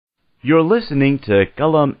You're listening to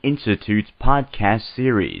Qalam Institute's podcast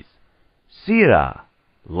series, Seerah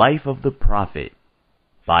Life of the Prophet,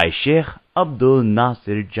 by Sheikh Abdul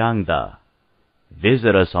Nasir Jangda.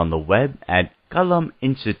 Visit us on the web at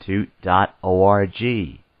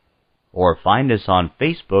qalaminstitute.org or find us on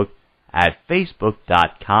Facebook at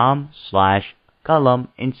facebook.com/Qalam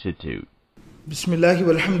Institute. Bismillah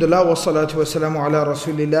walhamdulillah wa salatu wa salamu ala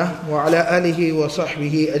rasulillah wa ala alihi wa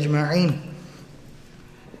sahbihi ajma'een.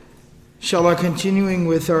 Inshallah, continuing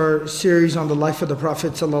with our series on the life of the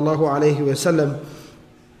Prophet sallallahu, alayhi, wasallam.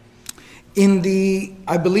 In the,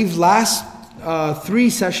 I believe, last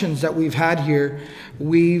 3 sessions that we've had here,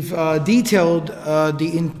 we've detailed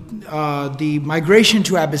the migration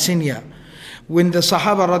to Abyssinia, when the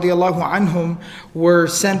Sahaba radiallahu anhum were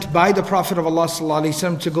sent by the Prophet of Allah sallallahu alaihi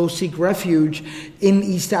wasallam to go seek refuge in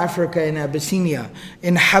East Africa, in Abyssinia,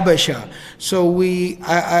 in Habasha. So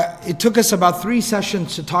it took us about 3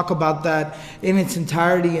 sessions to talk about that in its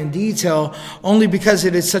entirety and detail, only because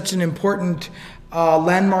it is such an important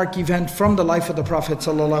landmark event from the life of the Prophet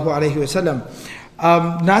sallallahu alaihi wasallam.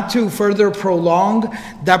 Not to further prolong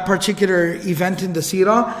that particular event in the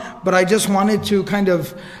Seerah, but I just wanted to kind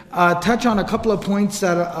of touch on a couple of points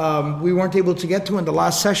that we weren't able to get to in the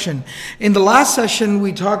last session. In the last session,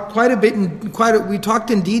 we talked we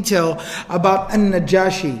talked in detail about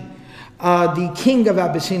An-Najashi, the king of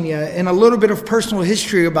Abyssinia, and a little bit of personal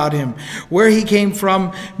history about him, where he came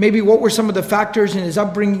from, maybe what were some of the factors in his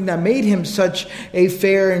upbringing that made him such a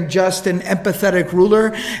fair and just and empathetic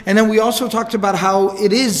ruler. And then we also talked about how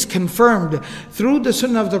it is confirmed through the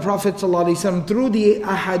sunnah of the Prophet ﷺ, through the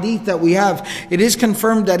ahadith that we have, it is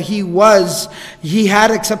confirmed that he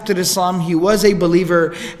had accepted Islam, he was a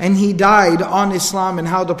believer, and he died on Islam, and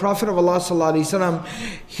how the Prophet of Allah ﷺ,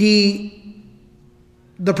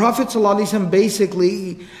 the Prophet ﷺ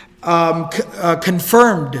basically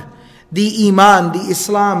confirmed the iman, the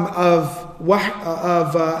Islam of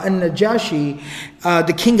An-Najashi,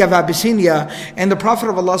 the king of Abyssinia, and the Prophet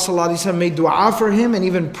of Allah ﷺ made dua for him and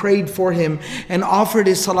even prayed for him and offered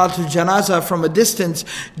his salatul janazah from a distance,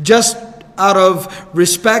 just out of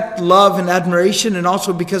respect, love, and admiration, and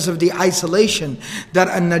also because of the isolation that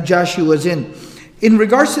An-Najashi was in. In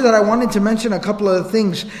regards to that, I wanted to mention a couple of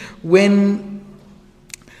things. When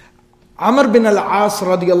Umar ibn Al-Aas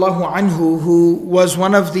radiallahu anhu, who was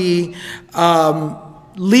one of the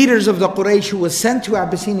leaders of the Quraysh, who was sent to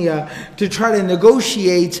Abyssinia to try to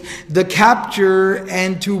negotiate the capture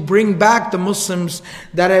and to bring back the Muslims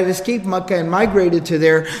that had escaped Makkah and migrated to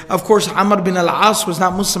there. Of course, Umar ibn Al-Aas was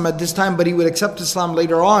not Muslim at this time, but he would accept Islam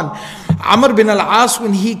later on. Umar ibn Al-Aas,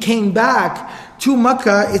 when he came back to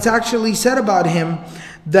Makkah, it's actually said about him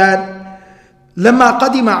that لما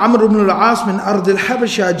قدم عمرو بن العاص من أرض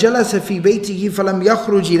الحبشة جلس في بيته فلم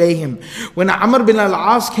يخرج إليهم. When Amr ibn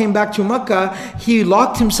al-As came back to Makkah, he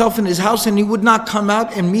locked himself in his house and he would not come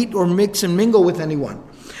out and meet or mix and mingle with anyone.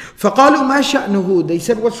 فقالوا ما شأنه? They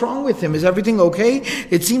said, what's wrong with him? Is everything okay?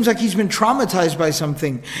 It seems like he's been traumatized by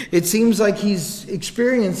something. It seems like he's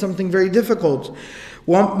experienced something very difficult.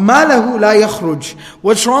 وَمَا لَهُ لَا يَخْرُجْ?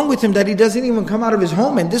 What's wrong with him that he doesn't even come out of his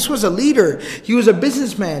home? And this was a leader. He was a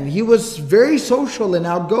businessman. He was very social and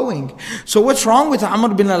outgoing. So what's wrong with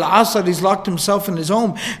Amr ibn al-As that he's locked himself in his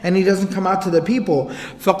home and he doesn't come out to the people?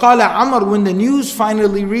 فَقَالَ عَمْرُ, when the news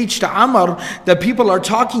finally reached Amr that people are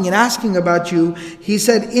talking and asking about you, he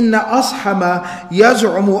said, إِنَّ أَصْحَمَ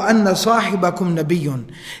يَزْعُمُ أَنَّ صَاحِبَكُمْ نَبِيٌّ.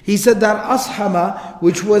 He said that Ashama,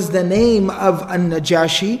 which was the name of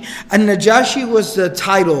An-Najashi, An-Najashi was the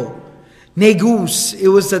title. Negus, it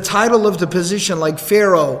was the title of the position, like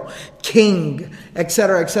Pharaoh, king,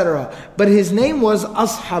 etc., etc. But his name was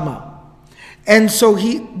Ashama. And so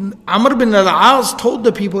Amr ibn al-As told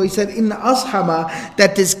the people, he said, in Ashama,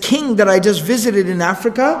 that this king that I just visited in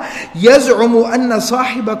Africa, يَزْعُمُ أَنَّ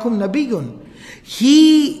صَاحِبَكُمْ نَبِيٌّ.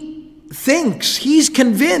 He thinks, he's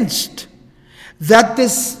convinced that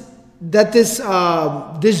this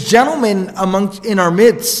gentleman in our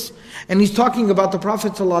midst, and he's talking about the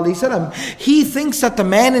Prophet ﷺ, he thinks that the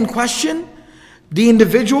man in question, the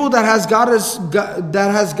individual that has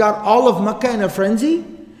got all of Makkah in a frenzy,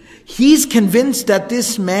 he's convinced that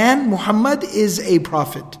this man, Muhammad, is a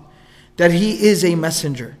prophet, that he is a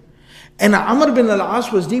messenger. And Amr ibn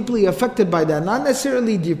al-As was deeply affected by that, not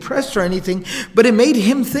necessarily depressed or anything, but it made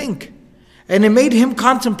him think. And it made him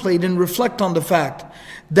contemplate and reflect on the fact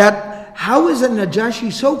that how is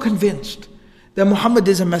An-Najashi so convinced that Muhammad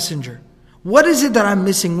is a messenger? What is it that I'm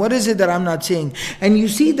missing? What is it that I'm not seeing? And you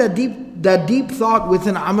see that deep thought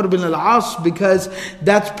within Umar ibn Al-Aas, because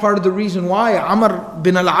that's part of the reason why Umar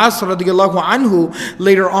ibn Al-Aas radiallahu anhu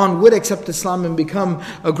later on would accept Islam and become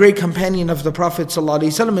a great companion of the Prophet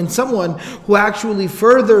ﷺ, and someone who actually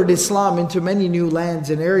furthered Islam into many new lands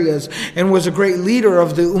and areas and was a great leader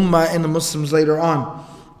of the Ummah and the Muslims later on.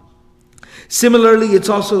 Similarly, it's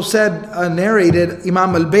also said, narrated,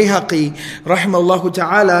 Imam al-Bayhaqi, rahimahullah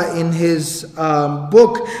ta'ala, in his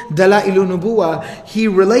book, Dala'il Nubuwa, he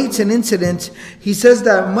relates an incident. He says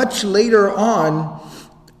that much later on,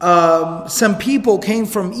 some people came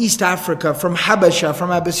from East Africa, from Habasha,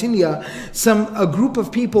 from Abyssinia. A group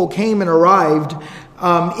of people came and arrived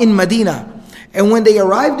in Medina. And when they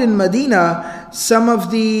arrived in Medina, some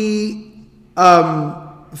of the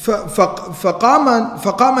فقام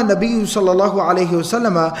النبي صلى الله عليه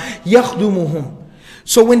وسلم يخدمهم.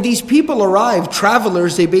 So when these people arrived,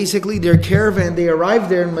 travelers, their caravan, they arrived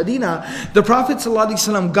there in Medina, the Prophet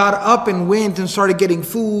ﷺ got up and went and started getting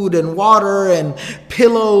food and water and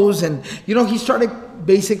pillows, and he started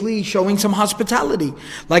basically showing some hospitality.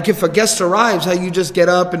 Like if a guest arrives, how you just get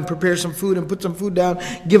up and prepare some food and put some food down,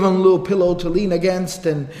 give them a little pillow to lean against,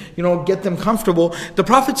 and get them comfortable. The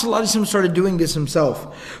Prophet ﷺ started doing this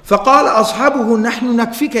himself. فَقَالَ أَصْحَابُهُ نَحْنُ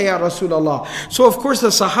نَكْفِكَ يَا رَسُولَ اللَّهِ. So of course the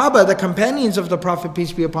Sahaba, the companions of the Prophet,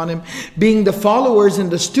 peace be upon him, being the followers and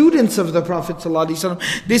the students of the Prophet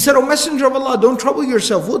ﷺ, they said, "O Messenger of Allah, don't trouble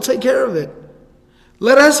yourself, we'll take care of it.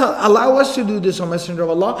 Allow us to do this, O Messenger of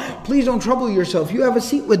Allah. Please don't trouble yourself. You have a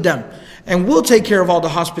seat with them, and we'll take care of all the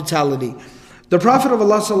hospitality." The Prophet of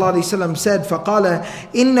Allah ﷺ said, فَقَالَ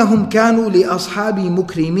إِنَّهُمْ كَانُوا لِأَصْحَابِي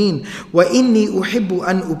مُكْرِمِينَ وَإِنِّي أُحِبُّ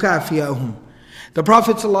أَنْ أُكَافِيَهُمْ. The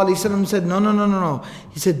Prophet ﷺ said, No.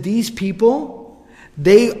 He said, these people,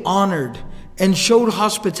 they honored and showed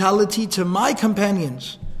hospitality to my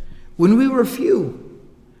companions when we were few,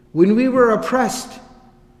 when we were oppressed,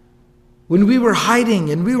 when we were hiding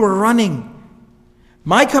and we were running.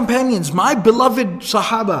 My companions, my beloved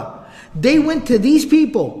Sahaba, they went to these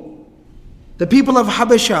people, the people of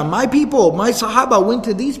Habasha. My people, my Sahaba went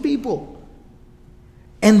to these people,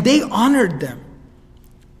 and they honored them,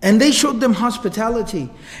 and they showed them hospitality.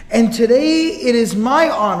 And today it is my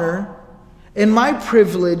honor and my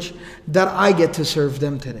privilege that I get to serve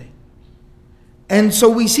them today. And so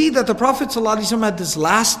we see that the Prophet ﷺ had this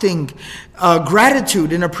lasting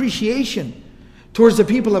gratitude and appreciation towards the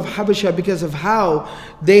people of Habasha because of how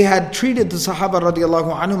they had treated the Sahaba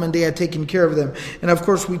radiallahu anhum, and they had taken care of them. And of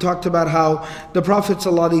course we talked about how the Prophet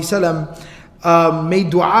ﷺ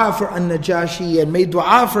made dua for An-Najashi and made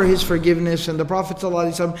dua for his forgiveness, and the Prophet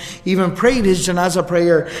ﷺ even prayed his janazah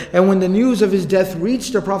prayer. And when the news of his death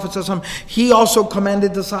reached the Prophet ﷺ, he also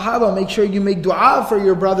commanded the Sahaba, make sure you make dua for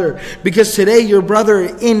your brother, because today your brother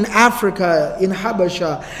in Africa, in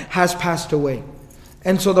Habasha, has passed away.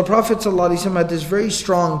 And so the Prophet ﷺ had this very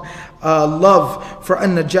strong love for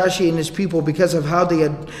An-Najashi and his people because of how they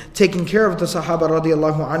had taken care of the Sahaba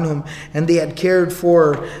radiallahu anhum, and they had cared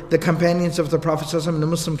for the companions of the Prophet ﷺ in the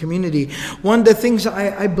Muslim community. One of the things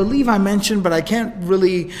I believe I mentioned, but I can't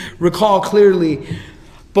really recall clearly,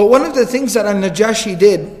 but one of the things that An-Najashi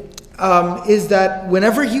did is that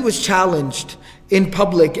whenever he was challenged in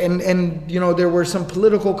public, and there were some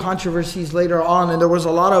political controversies later on, and there was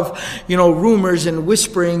a lot of rumors and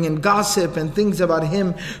whispering and gossip and things about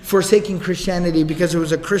him forsaking Christianity because it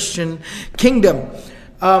was a Christian kingdom,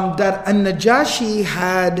 that An-Najashi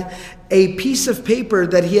had a piece of paper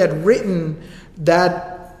that he had written,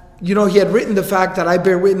 that he had written the fact that I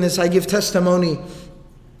bear witness, I give testimony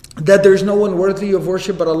that there's no one worthy of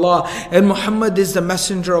worship but Allah, and Muhammad is the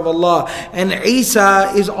messenger of Allah, and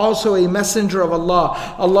Isa is also a messenger of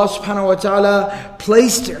Allah. Allah subhanahu wa ta'ala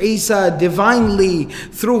placed Isa divinely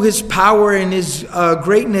through his power and his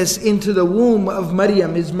greatness into the womb of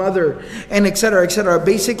Maryam, his mother, and etc., etc.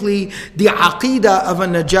 Basically, the aqidah of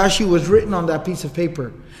An-Najashi was written on that piece of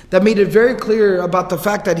paper. That made it very clear about the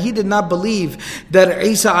fact that he did not believe that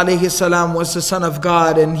Isa alayhi salam was the son of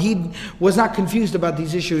God, and he was not confused about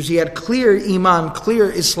these issues. He had clear iman,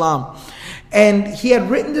 clear Islam. And he had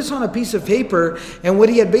written this on a piece of paper, and what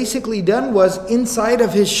he had basically done was inside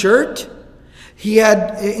of his shirt,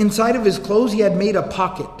 inside of his clothes, he had made a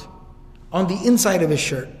pocket on the inside of his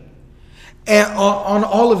shirt. And on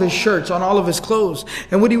all of his shirts, on all of his clothes.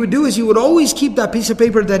 And what he would do is he would always keep that piece of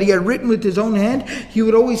paper that he had written with his own hand, he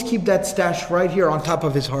would always keep that stashed right here on top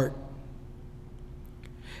of his heart.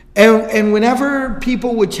 And whenever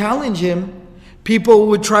people would challenge him, people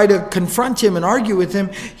would try to confront him and argue with him,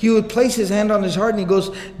 he would place his hand on his heart and he goes,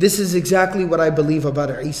 "This is exactly what I believe about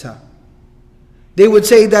Isa." They would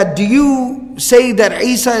say that, do you say that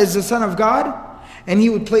Isa is the son of God? And he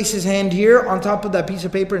would place his hand here on top of that piece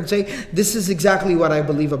of paper and say, this is exactly what I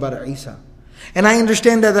believe about Isa. And I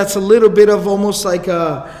understand that that's a little bit of almost like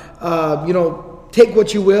a, take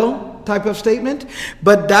what you will type of statement.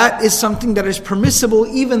 But that is something that is permissible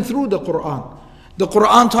even through the Quran. The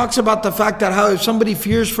Quran talks about the fact that how if somebody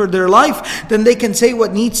fears for their life, then they can say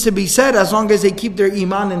what needs to be said as long as they keep their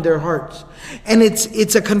iman in their hearts. And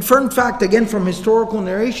it's a confirmed fact, again from historical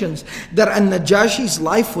narrations, that An-Najashi's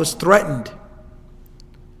life was threatened.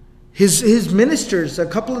 His ministers, a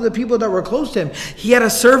couple of the people that were close to him, he had a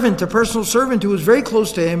servant, a personal servant who was very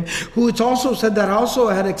close to him, who it's also said that also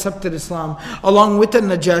had accepted Islam along with the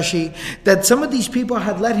Najashi, that some of these people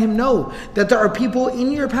had let him know that there are people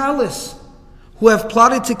in your palace who have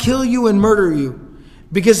plotted to kill you and murder you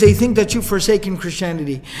because they think that you've forsaken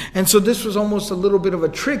Christianity. And so this was almost a little bit of a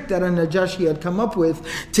trick that An-Najashi had come up with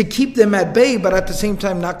to keep them at bay, but at the same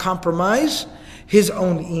time not compromise his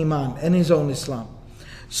own iman and his own Islam.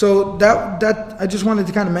 So that I just wanted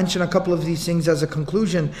to kind of mention a couple of these things as a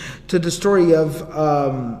conclusion to the story of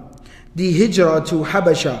the hijrah to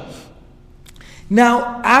Habasha.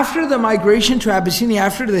 Now, after the migration to Abyssinia,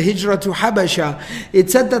 after the hijrah to Habasha, it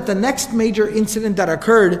said that the next major incident that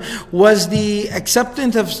occurred was the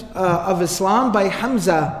acceptance of Islam by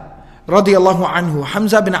Hamza radiallahu anhu,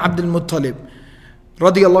 Hamza bin Abdul Muttalib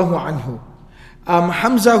radiallahu anhu.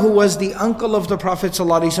 Hamza, who was the uncle of the Prophet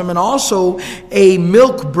ﷺ and also a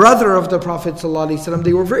milk brother of the Prophet ﷺ.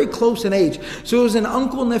 They were very close in age. So it was an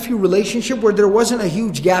uncle-nephew relationship where there wasn't a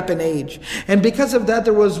huge gap in age. And because of that,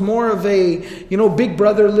 there was more of a, big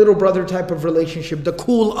brother, little brother type of relationship. The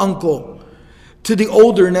cool uncle to the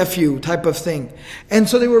older nephew type of thing. And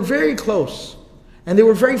so they were very close. And they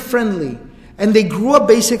were very friendly. And they grew up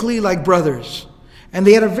basically like brothers. And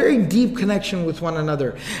they had a very deep connection with one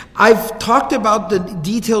another. I've talked about the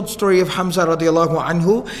detailed story of Hamza radiallahu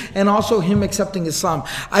anhu and also him accepting Islam.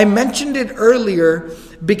 I mentioned it earlier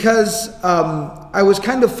because I was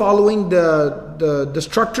kind of following the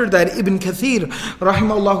structure that Ibn Kathir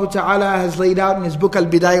rahimahullah ta'ala has laid out in his book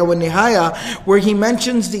Al-Bidayah wa Nihaya, where he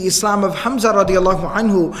mentions the Islam of Hamza radiallahu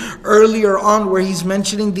anhu earlier on, where he's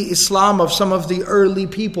mentioning the Islam of some of the early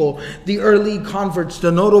people, the early converts,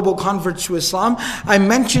 the notable converts to Islam. I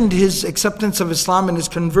mentioned his acceptance of Islam and his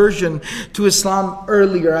conversion to Islam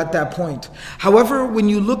earlier at that point. However, when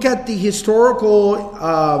you look at the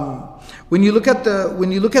historical when you look at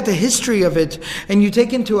the history of it and you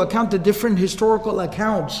take into account the different historical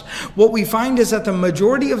accounts, what we find is that the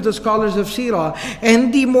majority of the scholars of Seerah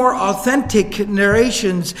and the more authentic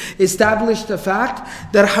narrations establish the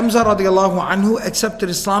fact that Hamza radiallahu anhu accepted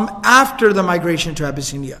Islam after the migration to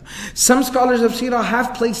Abyssinia. Some scholars of Seerah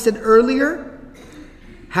have placed it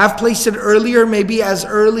earlier, maybe as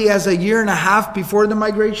early as a year and a half before the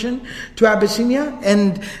migration to Abyssinia,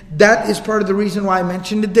 and that is part of the reason why I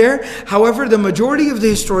mentioned it there. However, the majority of the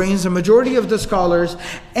historians, the majority of the scholars,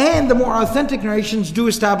 and the more authentic narrations do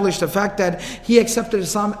establish the fact that he accepted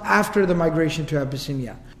Islam after the migration to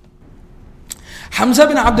Abyssinia. Hamza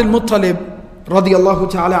bin Abdul Muttalib radiallahu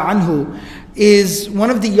ta'ala anhu is one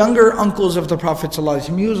of the younger uncles of the Prophet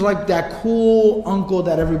ﷺ. He was like that cool uncle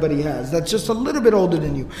that everybody has, that's just a little bit older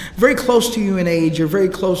than you, very close to you in age, you're very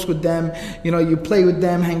close with them, you play with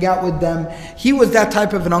them, hang out with them. He was that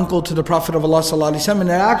type of an uncle to the Prophet of Allah ﷺ. And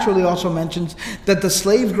it actually also mentions that the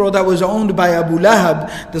slave girl that was owned by Abu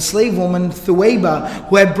Lahab, the slave woman Thuwaybah,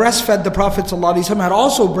 who had breastfed the Prophet ﷺ, had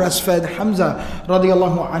also breastfed Hamza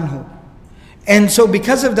radiallahu anhu. And so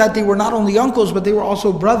because of that, they were not only uncles, but they were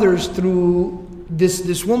also brothers through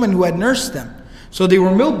this woman who had nursed them. So they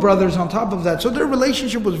were milk brothers on top of that. So their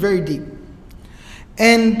relationship was very deep.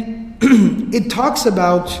 And it talks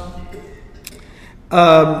about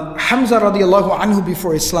Hamza radiallahu anhu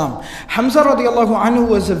before Islam. Hamza radiallahu anhu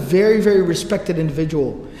was a very, very respected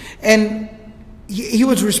individual. And he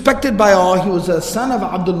was respected by all. He was a son of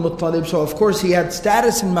Abdul Muttalib, so of course he had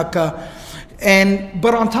status in Makkah.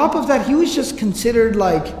 But on top of that, he was just considered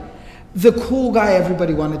like the cool guy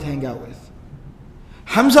everybody wanted to hang out with.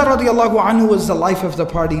 Hamza radiallahu anhu was the life of the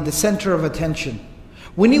party, the center of attention.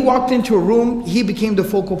 When he walked into a room, he became the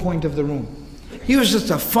focal point of the room. He was just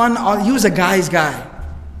he was a guy's guy.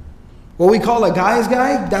 What we call a guy's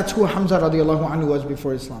guy, that's who Hamza radiallahu anhu was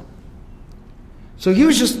before Islam. So he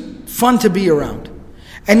was just fun to be around.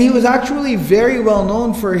 And he was actually very well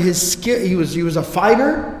known for his skill. He was a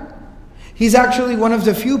fighter. He's actually one of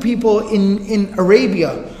the few people in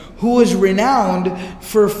Arabia who was renowned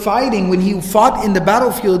for fighting. When he fought in the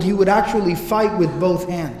battlefield, he would actually fight with both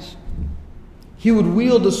hands. He would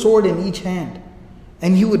wield a sword in each hand.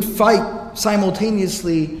 And he would fight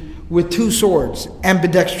simultaneously with 2 swords,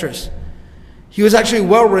 ambidextrous. He was actually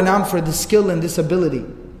well renowned for this skill and this ability.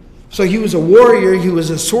 So he was a warrior, he was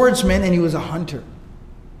a swordsman, and he was a hunter.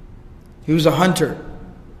 He was a hunter.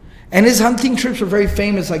 And his hunting trips were very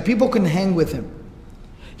famous, like people couldn't hang with him.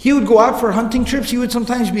 He would go out for hunting trips, he would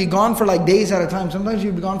sometimes be gone for like days at a time, sometimes he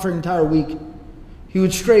would be gone for an entire week. He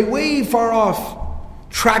would stray way far off,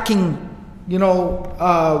 tracking,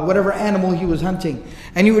 whatever animal he was hunting.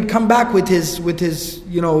 And he would come back with his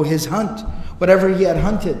hunt, whatever he had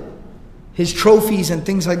hunted, his trophies and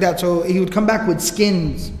things like that. So he would come back with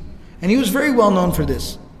skins. And he was very well known for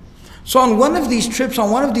this. So on one of these trips,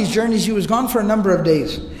 on one of these journeys, he was gone for a number of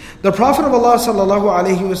days. The Prophet of Allah sallallahu,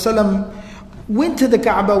 alayhi, wasallam went to the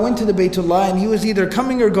Kaaba, went to the Baytullah, and he was either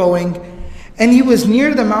coming or going, and he was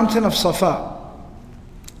near the mountain of Safa.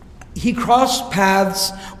 He crossed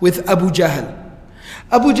paths with Abu Jahl.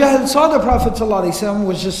 Abu Jahl saw the Prophet ﷺ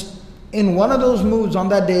was just in one of those moods on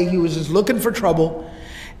that day. He was just looking for trouble.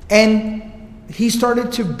 And he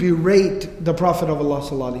started to berate the Prophet of Allah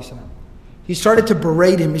ﷺ. He started to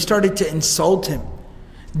berate him. He started to insult him,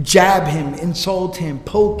 jab him, insult him,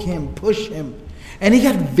 poke him, push him. And he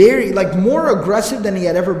got very, more aggressive than he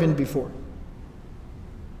had ever been before.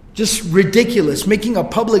 Just ridiculous, making a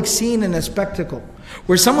public scene and a spectacle.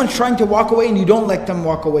 Where someone's trying to walk away and you don't let them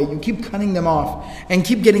walk away. You keep cutting them off and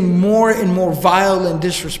keep getting more and more vile and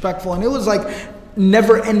disrespectful. And it was like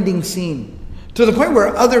never-ending scene. To the point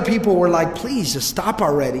where other people were like, please just stop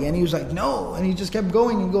already. And he was like, no. And he just kept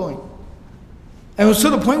going and going. And it was to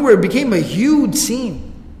the point where it became a huge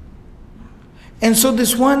scene. And so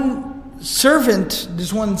this one servant,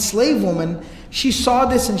 this one slave woman, she saw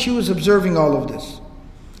this and she was observing all of this.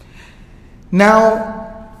 Now,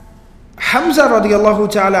 Hamza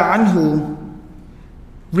radiallahu ta'ala anhu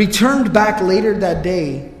returned back later that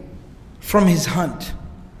day from his hunt.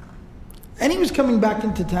 And he was coming back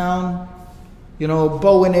into town,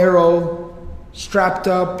 bow and arrow, strapped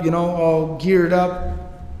up, all geared up,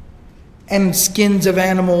 and skins of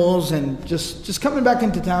animals, and just coming back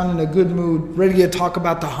into town in a good mood, ready to talk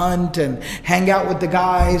about the hunt and hang out with the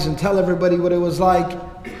guys and tell everybody what it was like.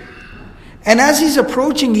 And as he's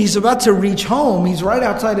approaching, he's about to reach home. He's right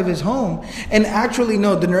outside of his home. And actually,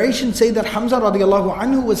 no, the narrations say that Hamza radiallahu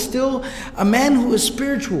anhu was still a man who was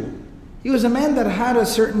spiritual. He was a man that had a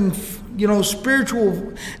certain,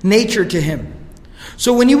 spiritual nature to him.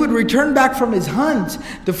 So when he would return back from his hunt,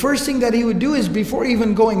 the first thing that he would do is, before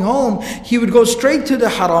even going home, he would go straight to the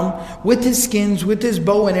haram with his skins, with his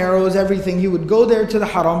bow and arrows, everything. He would go there to the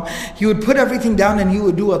haram. He would put everything down and he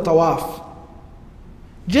would do a tawaf.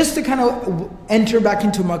 Just to kind of enter back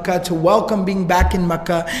into Makkah, to welcome being back in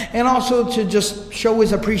Makkah, and also to just show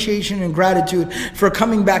his appreciation and gratitude for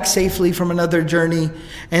coming back safely from another journey,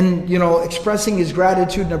 and expressing his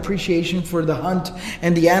gratitude and appreciation for the hunt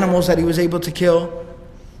and the animals that he was able to kill.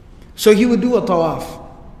 So he would do a tawaf.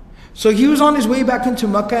 So he was on his way back into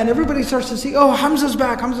Makkah, and everybody starts to see, oh, Hamza's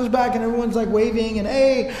back, and everyone's like waving, and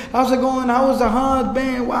hey, how's it going? How was the hunt?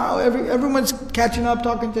 Man, wow, everyone's catching up,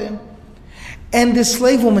 talking to him. And this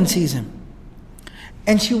slave woman sees him.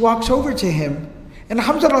 And she walks over to him. And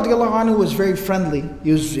Hamza radiallahu anhu was very friendly.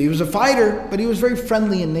 He was a fighter, but he was very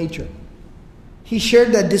friendly in nature. He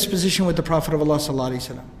shared that disposition with the Prophet of Allah sallallahu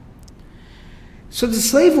alayhi wa sallam. So the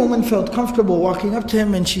slave woman felt comfortable walking up to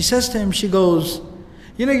him, and she says to him, she goes,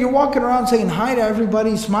 you're walking around saying hi to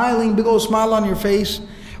everybody, smiling, big old smile on your face,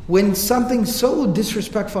 when something so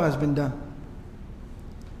disrespectful has been done.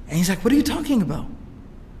 And he's like, what are you talking about?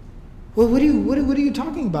 Well, what are you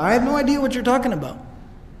talking about? I have no idea what you're talking about.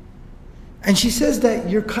 And she says that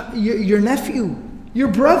your nephew, your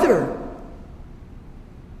brother,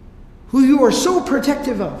 who you are so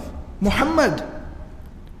protective of, Muhammad,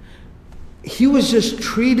 he was just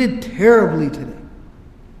treated terribly today.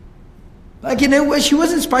 She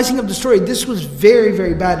wasn't spicing up the story. This was very,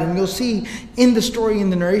 very bad. And you'll see in the story, in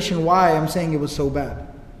the narration, why I'm saying it was so bad.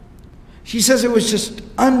 She says it was just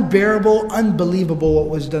unbearable, unbelievable what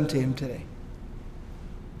was done to him today.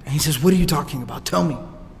 And he says, what are you talking about? Tell me.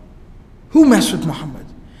 Who messed with Muhammad?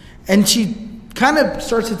 And she kind of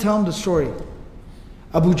starts to tell him the story.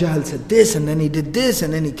 Abu Jahl said this, and then he did this,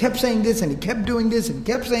 and then he kept saying this, and he kept doing this, and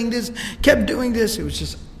kept saying this, kept doing this. It was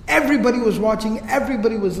just, everybody was watching,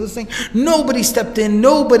 everybody was listening. Nobody stepped in,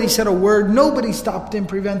 nobody said a word, nobody stopped him,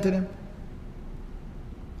 prevented him.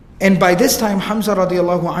 And by this time, Hamza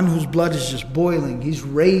radiallahu anhu's blood is just boiling. He's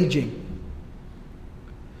raging.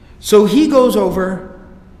 So he goes over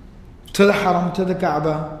to the haram, to the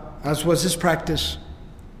Kaaba, as was his practice.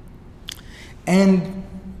 And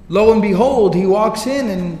lo and behold, he walks in,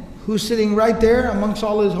 and who's sitting right there amongst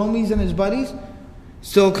all his homies and his buddies?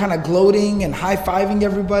 still kind of gloating and high-fiving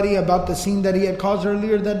everybody about the scene that he had caused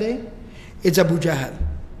earlier that day? It's Abu Jahl.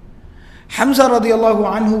 Hamza radiallahu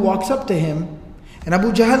anhu walks up to him, and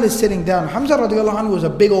Abu Jahl is sitting down. Hamza radiallahu anhu was a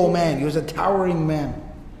big old man. He was a towering man.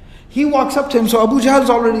 He walks up to him, so Abu Jahl is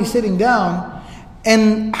already sitting down,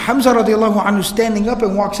 and Hamza radiallahu anhu standing up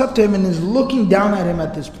and walks up to him and is looking down at him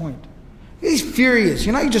at this point. He's furious.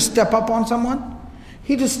 You know, you just step up on someone?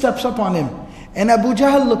 He just steps up on him. And Abu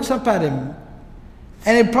Jahl looks up at him.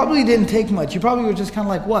 And it probably didn't take much. He probably was just kind of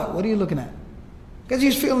like, what? What are you looking at? Because he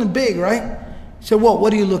was feeling big, right? He said,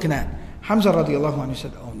 what are you looking at? Hamza radiallahu anhu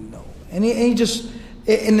said, oh no. And he just,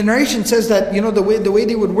 in the narration says that, you know, the way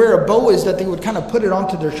they would wear a bow is that they would kind of put it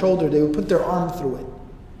onto their shoulder. They would put their arm through it.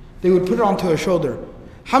 They would put it onto a shoulder.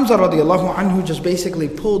 Hamza radiallahu anhu just basically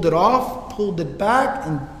pulled it off, pulled it back,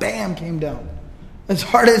 and bam, came down. As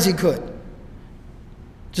hard as he could.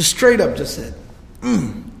 Just straight up just said,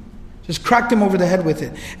 Just cracked him over the head with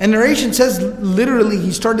it. And narration says literally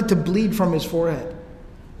he started to bleed from his forehead.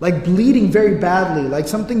 Like bleeding very badly. Like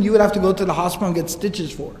something you would have to go to the hospital and get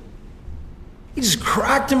stitches for. He just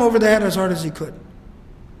cracked him over the head as hard as he could.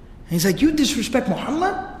 And he's like, you disrespect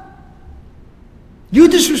Muhammad? You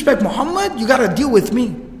disrespect Muhammad? You got to deal with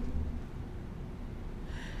me.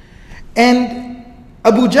 And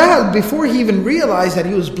Abu Jahl, before he even realized that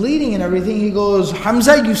he was bleeding and everything, he goes,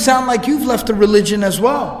 Hamza, you sound like you've left the religion as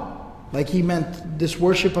well. Like he meant this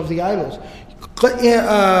worship of the idols.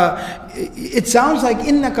 It sounds like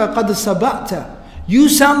innaka qad sabata. You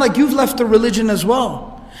sound like you've left the religion as well.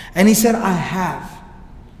 And he said, I have.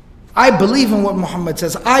 I believe in what Muhammad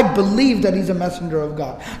says. I believe that he's a messenger of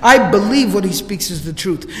God. I believe what he speaks is the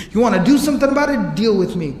truth. You want to do something about it? Deal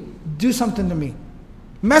with me. Do something to me.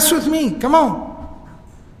 Mess with me. Come on.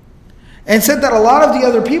 And said that a lot of the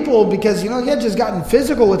other people, because, you know, he had just gotten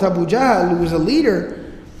physical with Abu Jahl, who was a leader,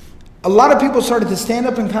 a lot of people started to stand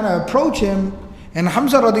up and kind of approach him. And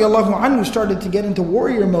Hamza radiallahu anhu started to get into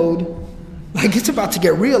warrior mode. Like it's about to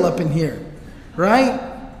get real up in here. Right?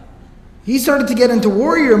 He started to get into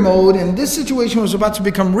warrior mode, and this situation was about to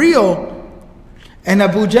become real. And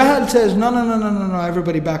Abu Jahl says, no,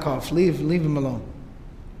 everybody back off. Leave him alone.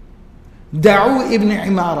 Da'u ibn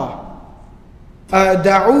Imara.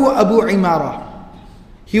 Da'u Abu Imara.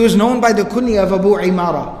 He was known by the kunya of Abu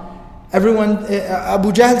Imara. Everyone,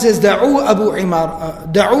 Abu Jahl says, Da'u Abu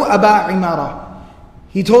Imara. Da'u Aba Imara.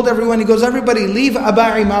 He told everyone, he goes, everybody leave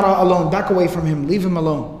Aba Imara alone. Back away from him. Leave him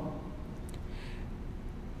alone.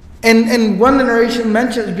 And one narration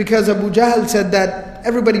mentions because Abu Jahl said that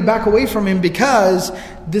everybody back away from him because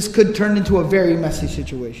this could turn into a very messy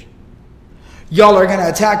situation. Y'all are going to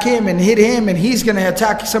attack him and hit him, and he's going to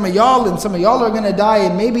attack some of y'all, and some of y'all are going to die,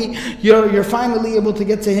 and maybe you're finally able to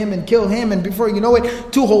get to him and kill him, and before you know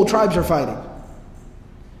it, 2 whole tribes are fighting.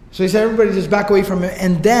 So he said everybody just back away from him,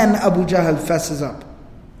 and then Abu Jahl fesses up.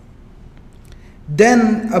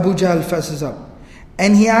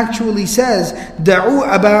 And he actually says,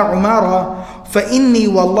 دعوا أبا عمارة فإني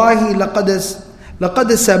والله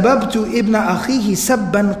لقد سببت ابن أخيه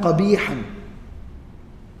سبا قبيحا.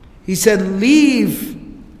 He said, leave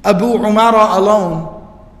Abu Umara alone,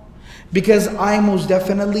 because I most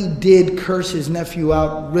definitely did curse his nephew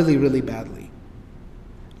out really, really badly.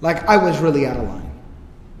 Like I was really out of line.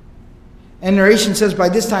 And narration says by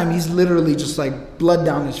this time he's literally just like blood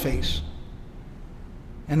down his face.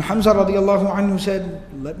 And Hamza radiallahu anhu said,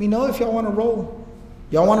 let me know if y'all want to roll.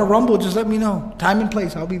 Y'all want to rumble, just let me know. Time and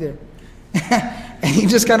place, I'll be there. And he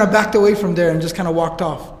just kind of backed away from there and just kind of walked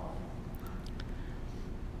off.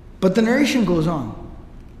 But the narration goes on.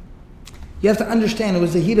 You have to understand it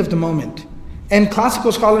was the heat of the moment. And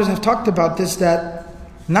classical scholars have talked about this, that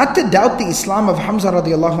not to doubt the Islam of Hamza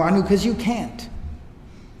radiallahu anhu, because you can't.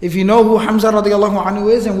 If you know who Hamza radiallahu anhu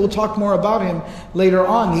is, and we'll talk more about him later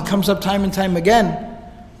on, he comes up time and time again.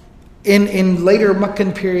 In later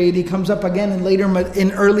Meccan period, he comes up again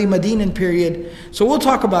in early Medinan period. So we'll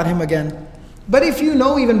talk about him again. But if you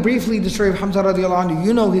know even briefly the story of Hamza radiallahu anhu,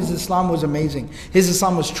 you know his Islam was amazing. His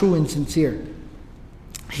Islam was true and sincere.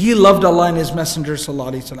 He loved Allah and His Messenger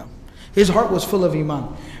sallallahu alayhi wasallam. His heart was full of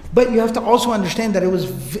iman. But you have to also understand that it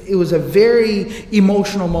was a very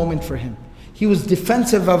emotional moment for him. He was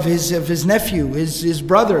defensive of his nephew, his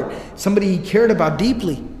brother, somebody he cared about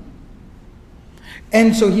deeply.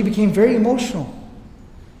 And so he became very emotional.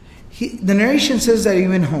 The narration says that he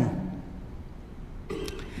went home.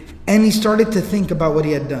 And he started to think about what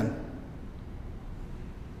he had done.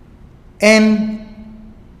 And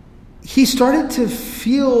he started to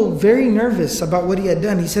feel very nervous about what he had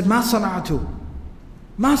done. He said, Ma sana'atu.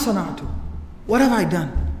 What have I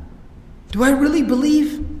done? Do I really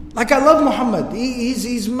believe? Like I love Muhammad.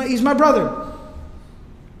 He's my brother.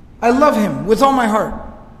 I love him with all my heart.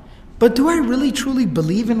 But do I really truly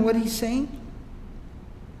believe in what he's saying?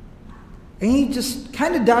 And he just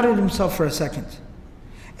kind of doubted himself for a second.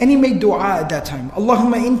 And he made dua at that time.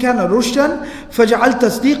 Allahumma in kana rushdan faj'al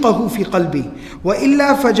tasdiqahu fi qalbi wa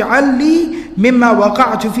illa faj'al li mimma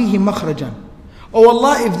waqa'tu fihi makhrajan. Oh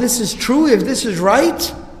Allah, if this is true, if this is right,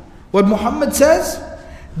 what Muhammad says,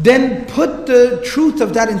 then put the truth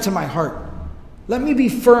of that into my heart. Let me be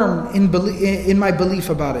firm in my belief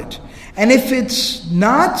about it. And if it's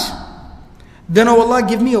not, then oh Allah,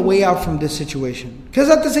 give me a way out from this situation. Because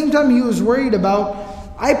at the same time he was worried about,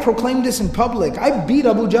 I proclaimed this in public. I beat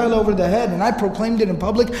Abu Jahl over the head and I proclaimed it in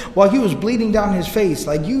public while he was bleeding down his face.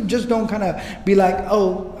 Like, you just don't kind of be like,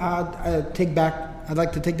 oh, I'd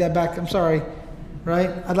like to take that back, I'm sorry.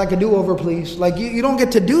 Right? I'd like a do-over, please. Like, you don't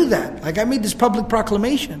get to do that. Like, I made this public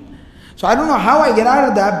proclamation. So I don't know how I get out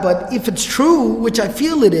of that, but if it's true, which I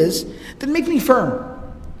feel it is, then make me firm.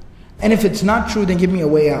 And if it's not true, then give me a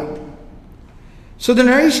way out. So the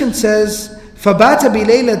narration says, فَبَاتَ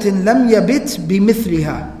بِلَيْلَةٍ لَمْ يَبِتْ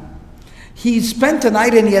بِمِثْلِهَا. He spent a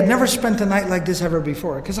night, and he had never spent a night like this ever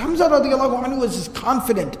before. Because Hamza radiallahu anhu was this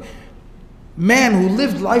confident man who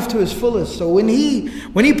lived life to his fullest. So when he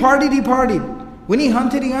partied, he partied. When he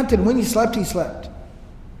hunted, he hunted. When he slept, he slept.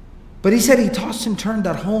 But he said he tossed and turned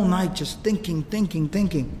that whole night just thinking.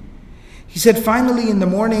 He said finally in the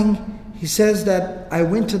morning, he says that I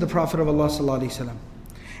went to the Prophet of Allah sallallahu alayhi wasallam,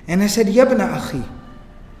 and I said, Yabna akhi,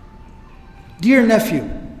 dear nephew,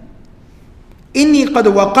 inni qad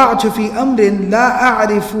waqa'tu fi amrin la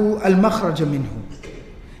a'rifu al-makhraja minhu.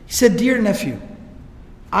 He said, dear nephew,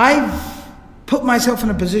 I've put myself in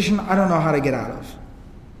a position I don't know how to get out of.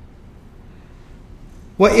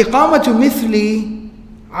 وإقامة مثلي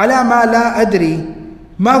على ما لا أدري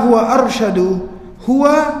ما هو أرشد هو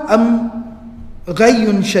أم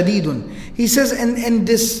غي شديد. He says, and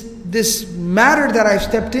this matter that I've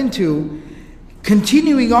stepped into,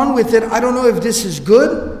 continuing on with it, I don't know if this is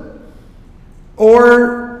good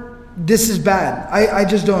or this is bad. I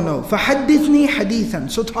just don't know. فحدثني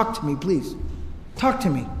حديثا. So talk to me, please. Talk to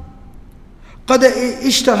me. قد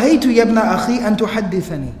اشتهيت يا ابن أخي أن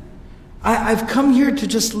تحدثني. I've come here to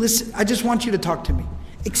just listen. I just want you to talk to me.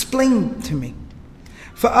 Explain to me.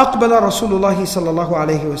 فأقبل رسول الله صلى الله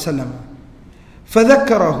عليه وسلم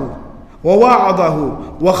فذكره ووعظه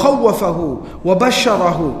وخوفه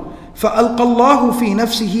وبشره فألقى الله في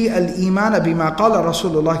نفسه الإيمان بما قال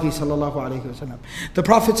رسول الله صلى الله عليه وسلم. The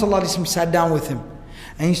Prophet صلى الله عليه وسلم sat down with him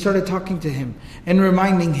and he started talking to him and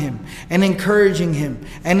reminding him and encouraging him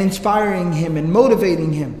and inspiring him and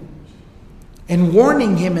motivating him and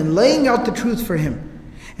warning him and laying out the truth for him.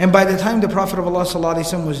 And by the time the Prophet of Allah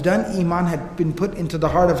ﷺ was done, iman had been put into the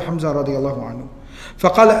heart of Hamza radiallahu anhu.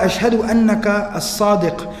 فَقَالَ أَشْهَدُ أَنَّكَ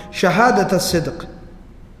الصَّادِقِ شَهَادَةَ الصِّدْقِ.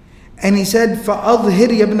 And he said, فَأَظْهِرْ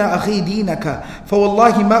يَبْنَ أَخِي دِينَكَ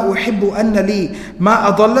فَوَاللَّهِ مَا أُحِبُّ أَنَّ لِي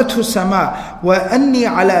مَا أَضَلَّتْهُ السَّمَاء وَأَنِّي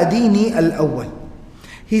عَلَى دِينِي الْأَوَّلِ.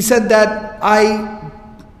 He said that I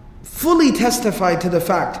fully testify to the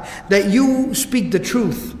fact that you speak the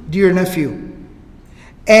truth, dear nephew,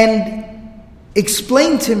 and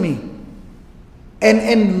explain to me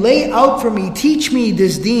and lay out for me, teach me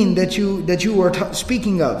this deen that you were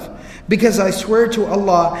speaking of, because I swear to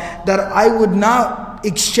Allah that I would not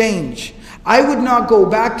exchange, I would not go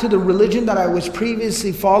back to the religion that I was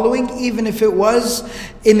previously following, even if it was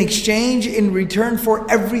in exchange, in return for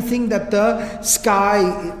everything that the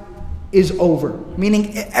sky is over.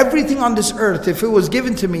 Meaning everything on this earth, if it was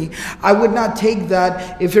given to me, I would not take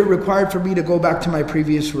that if it required for me to go back to my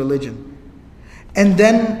previous religion. And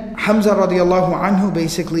then Hamza radiallahu anhu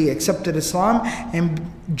basically accepted Islam and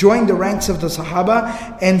joined the ranks of the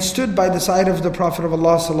Sahaba and stood by the side of the Prophet of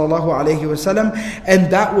Allah sallallahu alayhi wasallam.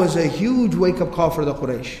 And that was a huge wake-up call for the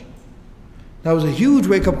Quraysh. That was a huge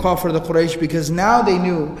wake-up call for the Quraysh, because now they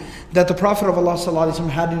knew that the Prophet of Allah sallallahu alayhi wasallam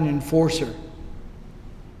had an enforcer.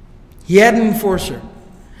 He had an enforcer.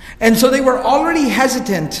 And so they were already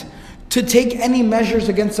hesitant to take any measures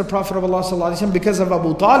against the Prophet of Allah sallallahu alaihi wasallam because of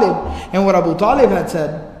Abu Talib and what Abu Talib had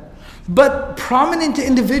said. But prominent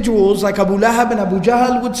individuals like Abu Lahab and Abu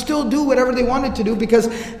Jahl would still do whatever they wanted to do, because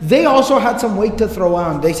they also had some weight to throw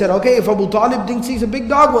on. They said, okay, if Abu Talib thinks he's a big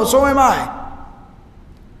dog, well, so am I.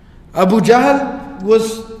 Abu Jahl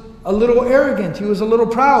was a little arrogant. He was a little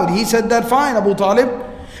proud. He said that, fine, Abu Talib,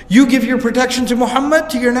 you give your protection to Muhammad,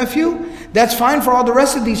 to your nephew. That's fine for all the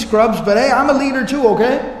rest of these scrubs, but hey, I'm a leader too,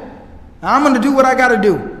 okay? I'm going to do what I got to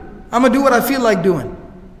do. I'm going to do what I feel like doing.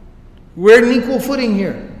 We're in equal footing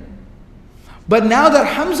here. But now that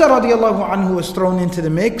Hamza radiallahu anhu was thrown into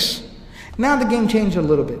the mix, now the game changed a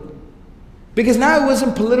little bit. Because now it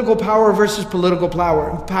wasn't political power versus political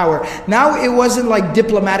power. Now it wasn't like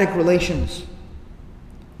diplomatic relations.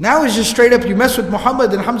 Now it's just straight up, you mess with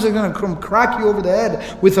Muhammad and Hamza is going to come crack you over the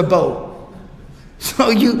head with a bow. So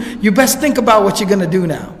you best think about what you're going to do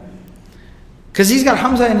now. Because he's got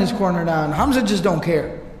Hamza in his corner now, and Hamza just don't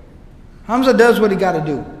care. Hamza does what he got to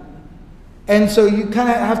do. And so you kind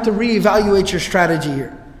of have to reevaluate your strategy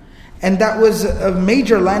here. And that was a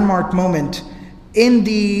major landmark moment in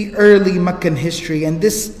the early Meccan history. And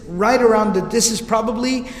this, right around this is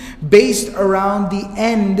probably based around the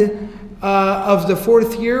end of the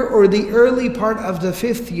 4th year or the early part of the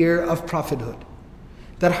 5th year of prophethood.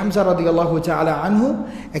 That Hamza radiallahu ta'ala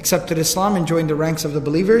anhu accepted Islam and joined the ranks of the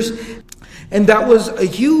believers. And that was a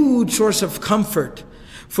huge source of comfort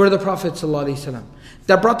for the Prophet ﷺ.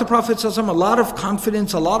 That brought the Prophet ﷺ a lot of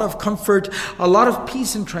confidence, a lot of comfort, a lot of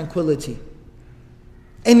peace and tranquility.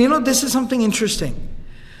 And you know, this is something interesting.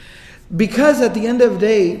 Because at the end of the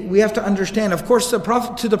day, we have to understand, of course, to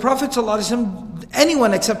the Prophet ﷺ,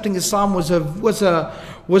 anyone accepting Islam was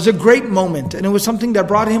a great moment. And it was something that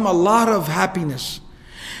brought him a lot of happiness.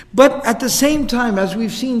 But at the same time, as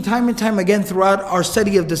we've seen time and time again throughout our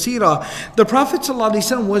study of the Seerah, the Prophet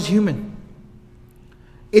ﷺ was human.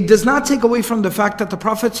 It does not take away from the fact that the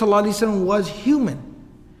Prophet ﷺ was human.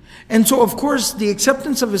 And so, of course, the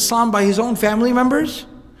acceptance of Islam by his own family members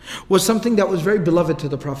was something that was very beloved to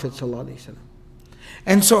the Prophet ﷺ.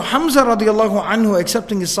 And so Hamza radiallahu anhu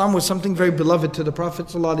accepting Islam was something very beloved to the Prophet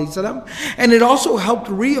ﷺ. And it also helped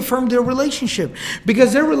reaffirm their relationship.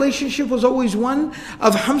 Because their relationship was always one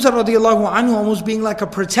of Hamza radiallahu anhu almost being like a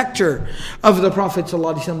protector of the Prophet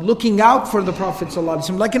ﷺ, looking out for the Prophet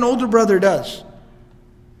ﷺ, like an older brother does.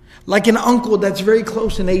 Like an uncle that's very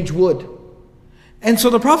close in age would. And so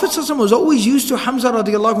the Prophet ﷺ was always used to Hamza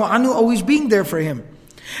radiallahu anhu always being there for him.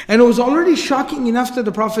 And it was already shocking enough to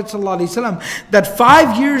the Prophet ﷺ that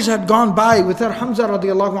 5 years had gone by without Hamza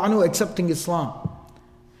radiallahu anhu accepting Islam.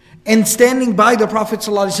 And standing by the Prophet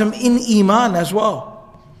ﷺ in iman as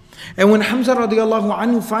well. And when Hamza radiallahu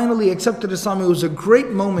anhu finally accepted Islam, it was a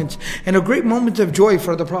great moment and a great moment of joy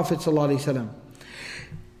for the Prophet ﷺ.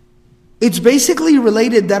 It's basically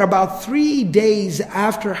related that about 3 days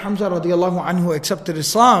after Hamza radiallahu anhu accepted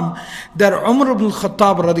Islam, that Umar ibn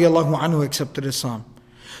Al-Khattab radiallahu anhu accepted Islam.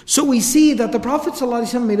 So we see that the Prophet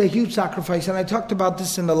ﷺ made a huge sacrifice, and I talked about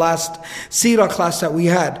this in the last Seerah class that we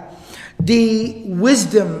had. The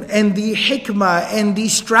wisdom and the hikmah and the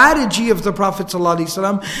strategy of the Prophet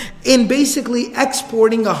ﷺ in basically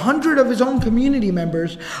exporting 100 of his own community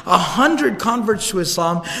members, 100 converts to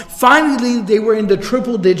Islam. Finally, they were in the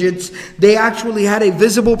triple digits. They actually had a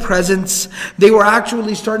visible presence. They were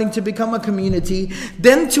actually starting to become a community.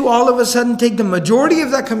 Then to all of a sudden take the majority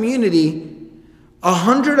of that community,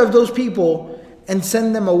 100 of those people, and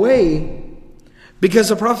send them away, because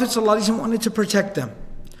the Prophet ﷺ wanted to protect them.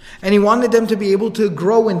 And he wanted them to be able to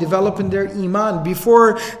grow and develop in their iman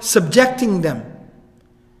before subjecting them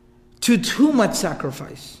to too much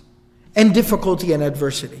sacrifice and difficulty and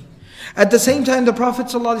adversity. At the same time, the Prophet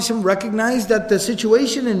ﷺ recognized that the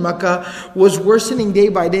situation in Makkah was worsening day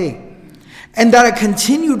by day. And that a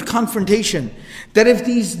continued confrontation, that if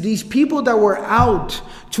these people that were out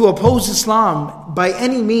to oppose Islam by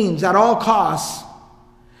any means, at all costs,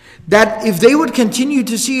 that if they would continue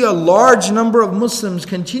to see a large number of Muslims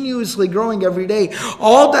continuously growing every day,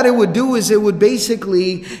 all that it would do is it would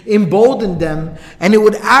basically embolden them, and it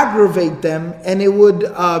would aggravate them, and it would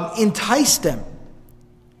entice them.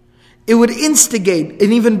 It would instigate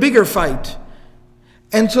an even bigger fight.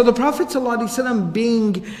 And so the Prophet ﷺ,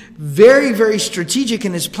 being very, very strategic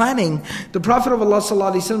in his planning, the Prophet of Allah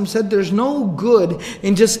ﷺ said there's no good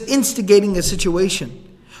in just instigating a situation.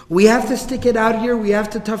 We have to stick it out here, we have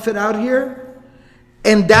to tough it out here.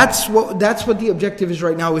 And that's what the objective is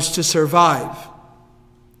right now, is to survive.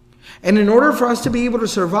 And in order for us to be able to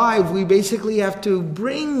survive, we basically have to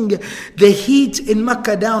bring the heat in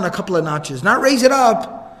Makkah down a couple of notches. Not raise it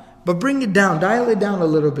up, but bring it down, dial it down a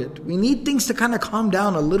little bit. We need things to kind of calm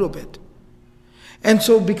down a little bit. And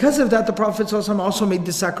so because of that, the Prophet ﷺ also made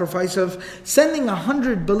the sacrifice of sending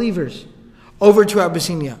 100 believers over to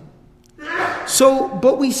Abyssinia. So,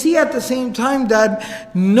 but we see at the same time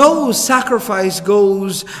that no sacrifice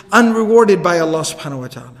goes unrewarded by Allah subhanahu wa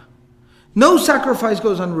ta'ala. No sacrifice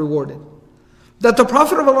goes unrewarded. That the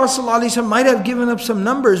Prophet of Allah ﷺ might have given up some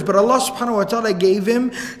numbers, but Allah subhanahu wa ta'ala gave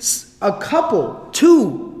him a couple,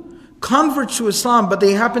 2 converts to Islam, but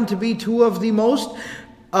they happen to be 2 of the most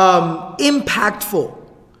impactful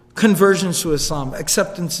conversions to Islam,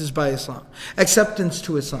 acceptance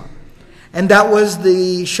to Islam. And that was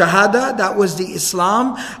the shahada, that was the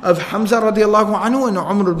Islam of Hamza radiallahu anhu and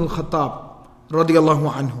Umar ibn Al-Khattab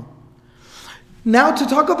radiallahu anhu. Now to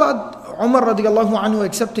talk about Umar radiallahu anhu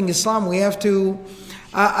accepting Islam, we have to,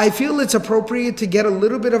 I feel it's appropriate to get a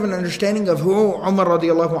little bit of an understanding of who Umar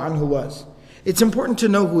radiallahu anhu was. It's important to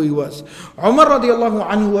know who he was. Umar radiallahu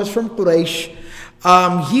anhu was from Quraysh.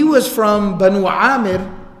 He was from Banu Amir,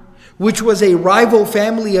 which was a rival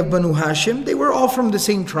family of Banu Hashim. They were all from the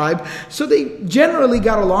same tribe, so they generally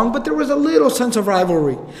got along, but there was a little sense of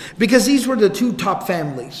rivalry, because these were the two top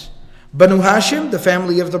families. Banu Hashim, the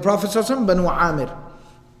family of the Prophet ﷺ, Banu Amir.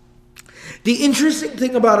 The interesting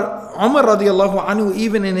thing about Umar radiallahu anhu,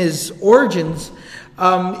 even in his origins,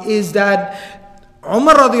 is that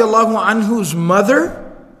Umar radiallahu anhu's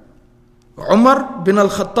mother, Umar ibn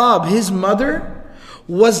Al-Khattab, his mother,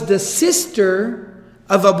 was the sister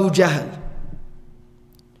of Abu Jahl.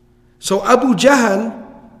 So Abu Jahl,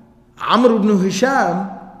 Amr ibn Hisham,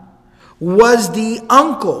 was the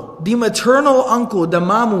uncle, the maternal uncle, the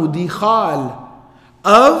mamu, the khal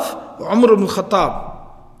of Umar ibn Al-Khattab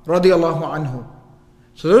radiallahu anhu.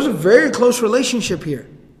 So there's a very close relationship here.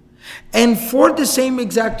 And for the same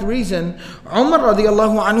exact reason, Umar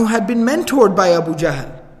radiallahu anhu had been mentored by Abu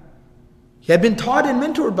Jahl. He had been taught and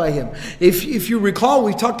mentored by him. If you recall,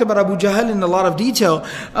 we talked about Abu Jahl in a lot of detail.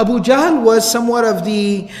 Abu Jahl was somewhat of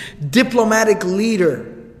the diplomatic leader.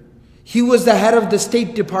 He was the head of the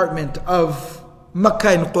State Department of Makkah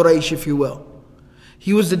and Quraysh, if you will.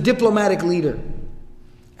 He was the diplomatic leader.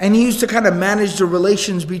 And he used to kind of manage the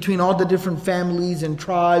relations between all the different families and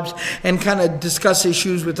tribes and kind of discuss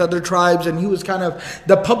issues with other tribes. And he was kind of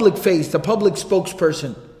the public face, the public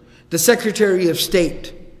spokesperson, the Secretary of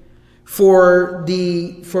State for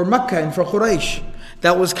Makkah and for Quraysh.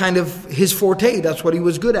 That was kind of his forte. That's what he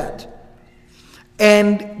was good at.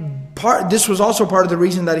 And this was also part of the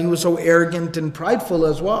reason that he was so arrogant and prideful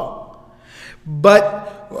as well.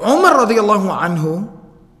 But Umar radiallahu anhu,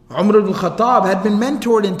 Umar ibn Al-Khattab, had been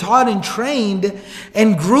mentored and taught and trained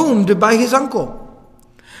and groomed by his uncle.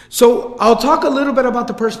 So I'll talk a little bit about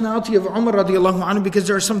the personality of Umar radiallahu anhu, because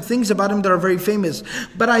there are some things about him that are very famous.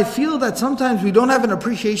 But I feel that sometimes we don't have an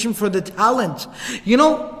appreciation for the talent. You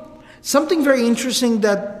know, something very interesting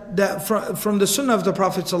that from the sunnah of the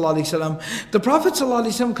Prophet ﷺ, the Prophet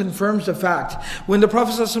ﷺ confirms the fact when the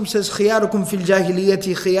Prophet ﷺ says خِيَارُكُمْ فِي الْجَاهِلِيَّةِ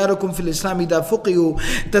خِيَارُكُمْ فِي الْإِسْلَامِ إِذَا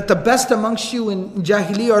فُقِهُ, that the best amongst you in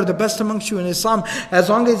Jahiliyyah are the best amongst you in Islam as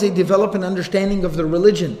long as they develop an understanding of the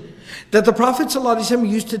religion. That the Prophet ﷺ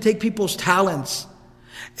used to take people's talents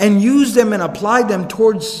and use them and apply them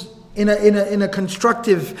towards in a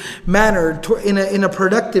constructive manner, in a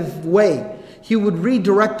productive way. He would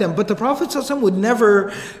redirect them. But the Prophet ﷺ would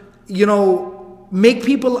never, make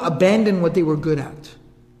people abandon what they were good at.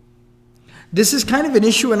 This is kind of an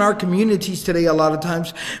issue in our communities today a lot of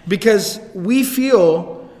times, because we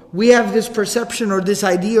feel we have this perception or this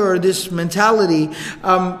idea or this mentality.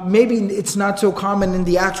 Maybe it's not so common in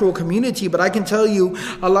the actual community, but I can tell you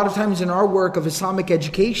a lot of times in our work of Islamic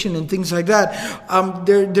education and things like that,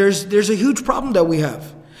 there's a huge problem that we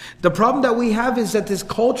have. The problem that we have is that this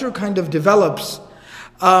culture kind of develops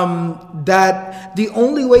that the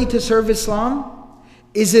only way to serve Islam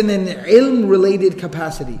is in an ilm-related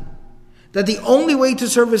capacity. That the only way to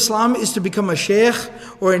serve Islam is to become a sheikh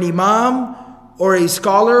or an imam or a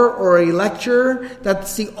scholar or a lecturer.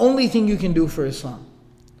 That's the only thing you can do for Islam,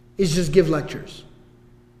 is just give lectures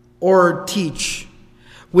or teach.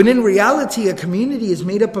 When in reality, a community is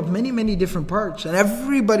made up of many, many different parts, and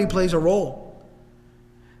everybody plays a role.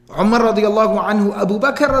 Umar radiallahu anhu, Abu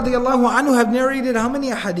Bakr radiallahu anhu have narrated how many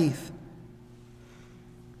hadith?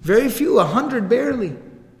 Very few, 100 barely.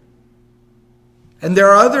 And there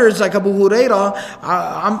are others like Abu Hurairah,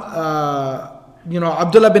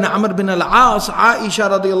 Abdullah bin Amr bin al-Aas, Aisha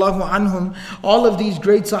radiallahu anhum, all of these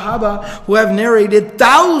great Sahaba who have narrated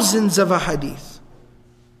thousands of ahadith.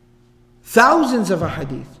 Thousands of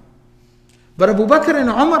ahadith. But Abu Bakr and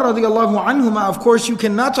Umar radiallahu anhuma, of course, you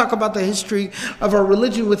cannot talk about the history of our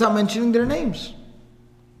religion without mentioning their names.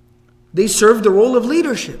 They served the role of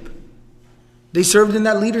leadership. They served in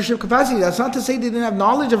that leadership capacity. That's not to say they didn't have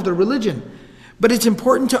knowledge of the religion. But it's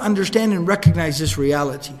important to understand and recognize this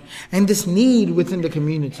reality and this need within the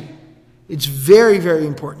community. It's very, very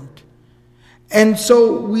important. And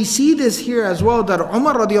so we see this here as well, that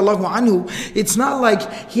Umar radiallahu anhu, it's not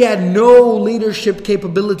like he had no leadership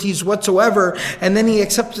capabilities whatsoever, and then he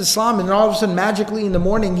accepts Islam and all of a sudden magically in the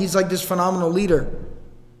morning he's like this phenomenal leader.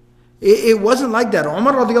 It wasn't like that.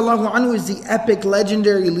 Umar radiallahu anhu is the epic,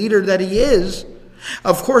 legendary leader that he is.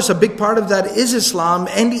 Of course, a big part of that is Islam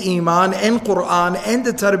and Iman and Quran and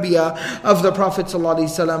the tarbiyah of the Prophet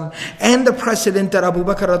ﷺ and the precedent that Abu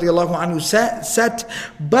Bakr radiallahu anhu set.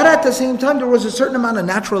 But at the same time, there was a certain amount of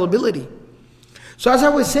natural ability. So as I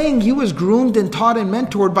was saying, he was groomed and taught and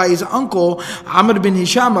mentored by his uncle, Amr bin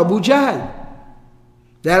Hisham, Abu Jahl.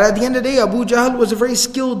 That at the end of the day, Abu Jahl was a very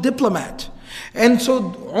skilled diplomat. And so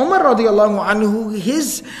Umar radiallahu anhu,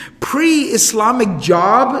 his pre-Islamic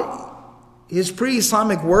job, his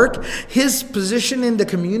pre-Islamic work, his position in the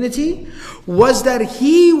community was that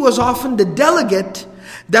he was often the delegate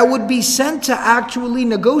that would be sent to actually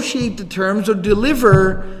negotiate the terms or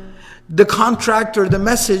deliver the contract or the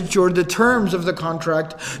message or the terms of the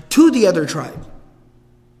contract to the other tribe.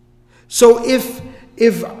 So if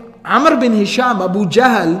Amr bin Hisham, Abu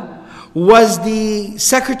Jahl, was the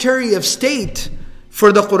Secretary of State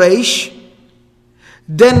for the Quraysh,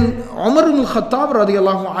 then Umar ibn Al-Khattab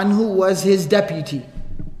radiallahu anhu was his deputy.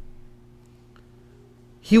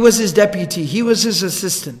 He was his deputy, he was his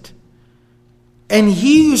assistant. And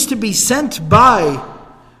he used to be sent by,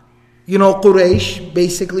 Quraysh,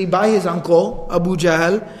 basically by his uncle, Abu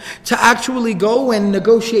Jahl, to actually go and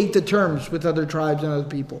negotiate the terms with other tribes and other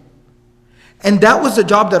people. And that was the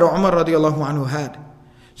job that Umar radiallahu anhu had.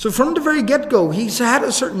 So from the very get-go, he's had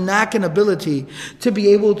a certain knack and ability to be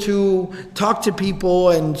able to talk to people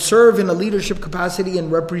and serve in a leadership capacity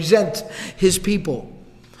and represent his people.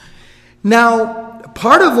 Now,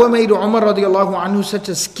 part of what made Umar radiallahu anhu such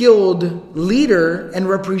a skilled leader and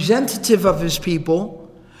representative of his people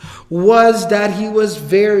was that he was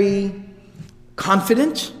very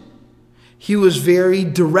confident, he was very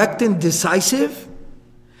direct and decisive,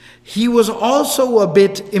 he was also a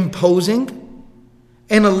bit imposing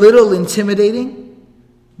and a little intimidating.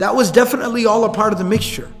 That was definitely all a part of the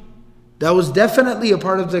mixture. That was definitely a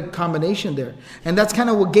part of the combination there. And that's kind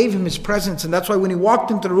of what gave him his presence. And that's why when he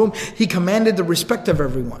walked into the room, he commanded the respect of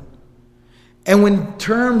everyone. And when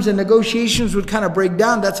terms and negotiations would kind of break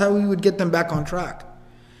down, that's how he would get them back on track.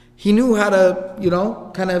 He knew how to,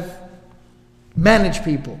 kind of manage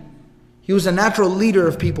people. He was a natural leader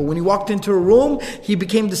of people. When he walked into a room, he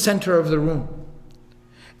became the center of the room.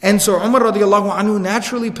 And so Umar radiallahu anhu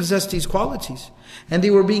naturally possessed these qualities. And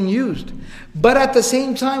they were being used. But at the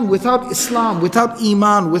same time, without Islam, without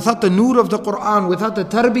iman, without the nur of the Quran, without the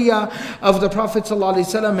tarbiyah of the Prophet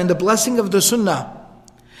ﷺ and the blessing of the sunnah,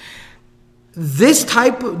 these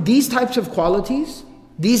types of qualities,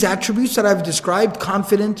 these attributes that I've described,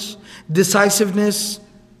 confidence, decisiveness,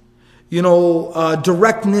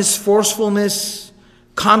 directness, forcefulness,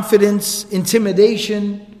 confidence,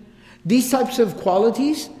 intimidation, these types of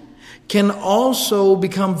qualities can also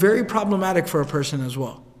become very problematic for a person as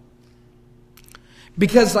well.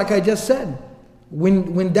 Because like I just said,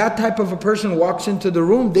 when that type of a person walks into the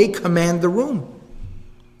room, they command the room.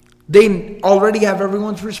 They already have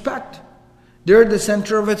everyone's respect. They're the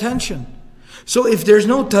center of attention. So if there's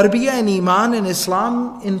no tarbiyah and iman and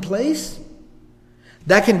Islam in place,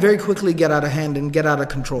 that can very quickly get out of hand and get out of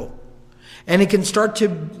control. And it can start to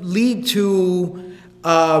lead to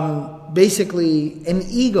basically an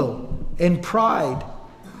ego and pride.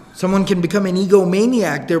 Someone can become an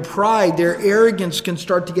egomaniac. Their pride, their arrogance can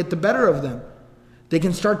start to get the better of them. They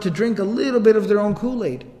can start to drink a little bit of their own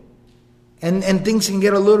Kool-Aid. And things can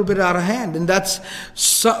get a little bit out of hand. And that's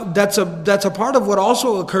a part of what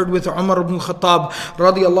also occurred with Umar ibn Al-Khattab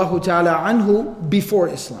radiallahu ta'ala anhu before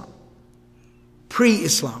Islam.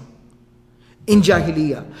 Pre-Islam. In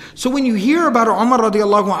Jahiliyyah. So when you hear about Umar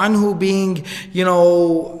radiallahu anhu being,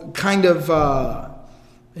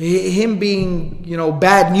 him being,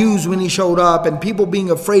 bad news when he showed up and people being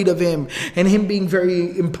afraid of him and him being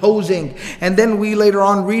very imposing. And then we later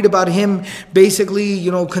on read about him basically,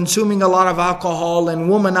 consuming a lot of alcohol and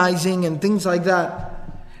womanizing and things like that.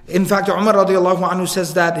 In fact, Umar radiallahu anhu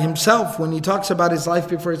says that himself when he talks about his life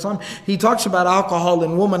before Islam. He talks about alcohol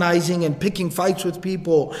and womanizing and picking fights with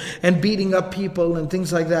people and beating up people and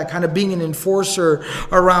things like that, kind of being an enforcer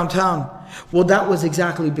around town. Well, that was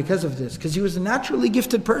exactly because of this, because he was a naturally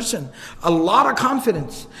gifted person, a lot of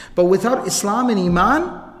confidence. But without Islam and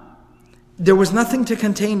iman, there was nothing to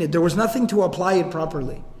contain it. There was nothing to apply it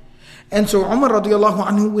properly. And so Umar radiallahu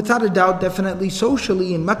anhu, without a doubt, definitely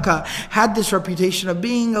socially in Makkah, had this reputation of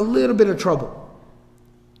being a little bit of trouble.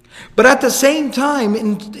 But at the same time,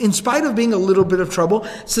 in spite of being a little bit of trouble,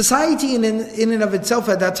 society in and of itself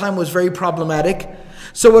at that time was very problematic.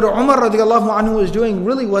 So what Umar radiallahu anhu was doing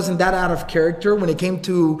really wasn't that out of character when it came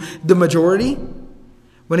to the majority.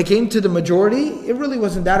 When it came to the majority, it really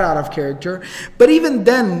wasn't that out of character. But even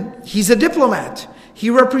then, he's a diplomat. He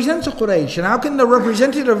represents Quraysh. And how can the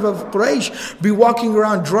representative of Quraysh be walking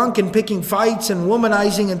around drunk and picking fights and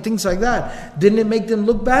womanizing and things like that? Didn't it make them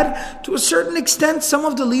look bad? To a certain extent, some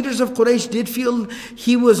of the leaders of Quraysh did feel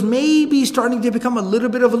he was maybe starting to become a little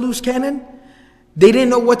bit of a loose cannon. They didn't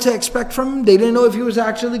know what to expect from him. They didn't know if he was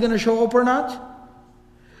actually going to show up or not.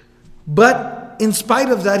 But in spite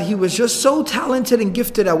of that, he was just so talented and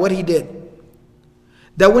gifted at what he did,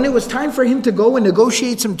 that when it was time for him to go and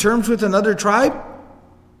negotiate some terms with another tribe,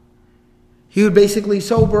 he would basically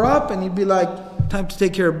sober up and he'd be like, time to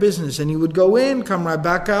take care of business. And he would go in, come right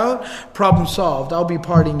back out, problem solved. I'll be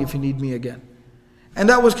partying if you need me again. And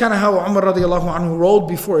that was kind of how Umar radiallahu anhu rolled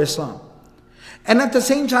before Islam. And at the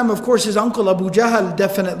same time, of course, his uncle Abu Jahl,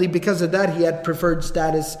 definitely because of that, he had preferred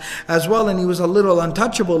status as well. And he was a little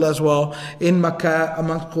untouchable as well in Makkah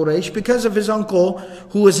amongst Quraysh, because of his uncle,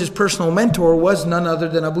 who was his personal mentor, was none other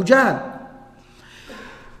than Abu Jahl.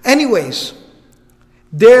 Anyways,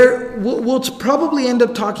 we'll probably end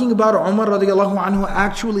up talking about Umar radiallahu anhu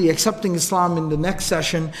actually accepting Islam in the next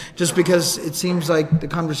session, just because it seems like the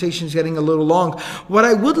conversation is getting a little long. What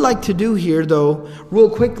I would like to do here, though, real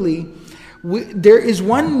quickly, there is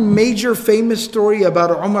one major famous story about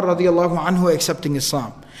Umar radiallahu anhu accepting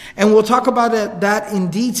Islam. And we'll talk about that in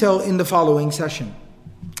detail in the following session.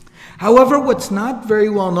 However, what's not very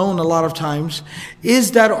well known a lot of times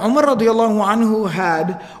is that Umar radiallahu anhu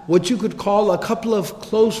had what you could call a couple of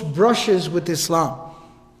close brushes with Islam.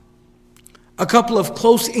 A couple of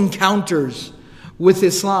close encounters with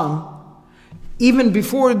Islam, even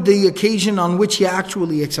before the occasion on which he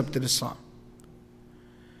actually accepted Islam.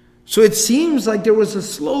 So it seems like there was a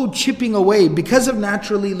slow chipping away because of,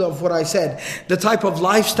 naturally, of what I said, the type of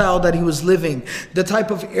lifestyle that he was living, the type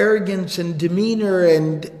of arrogance and demeanor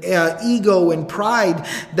and ego and pride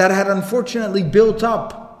that had unfortunately built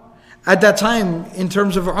up at that time in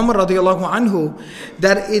terms of Umar radiallahu anhu,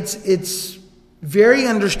 that it's very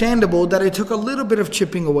understandable that it took a little bit of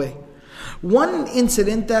chipping away. One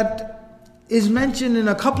incident that is mentioned in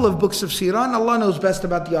a couple of books of Seerah, and Allah knows best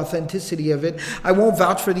about the authenticity of it. I won't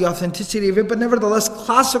vouch for the authenticity of it, but nevertheless,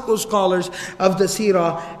 classical scholars of the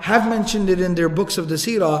Seerah have mentioned it in their books of the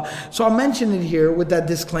Seerah. So I'll mention it here with that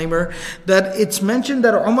disclaimer, that it's mentioned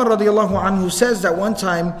that Umar radiallahu anhu says that one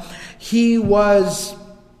time he was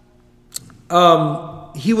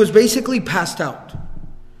basically passed out.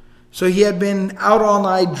 So he had been out all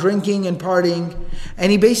night drinking and partying, and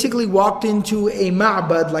he basically walked into a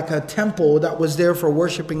ma'bad, like a temple that was there for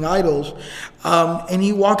worshipping idols. And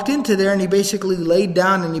he walked into there and he basically laid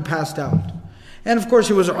down and he passed out. And of course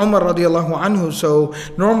it was Umar radiallahu anhu, so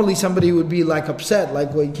normally somebody would be like upset,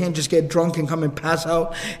 like, well, you can't just get drunk and come and pass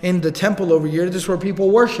out in the temple over here. This is where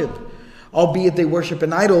people worship. Albeit they worship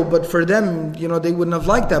an idol, but for them, they wouldn't have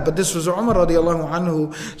liked that. But this was Umar radiallahu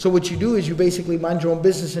anhu. So what you do is you basically mind your own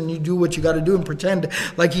business and you do what you got to do and pretend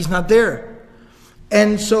like he's not there.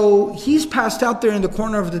 And so he's passed out there in the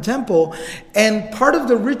corner of the temple. And part of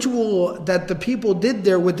the ritual that the people did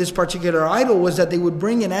there with this particular idol was that they would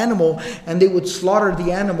bring an animal and they would slaughter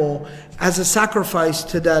the animal as a sacrifice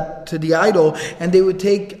to the idol. And they would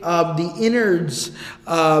take the innards,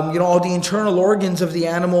 all the internal organs of the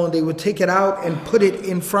animal, and they would take it out and put it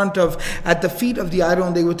at the feet of the idol.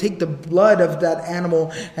 And they would take the blood of that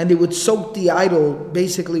animal and they would soak the idol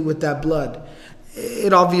basically with that blood.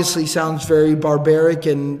 It obviously sounds very barbaric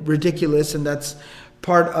and ridiculous, and that's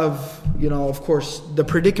part of, of course, the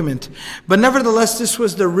predicament. But nevertheless, this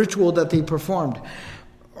was the ritual that they performed.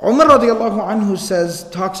 Umar radiallahu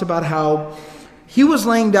anhu talks about how he was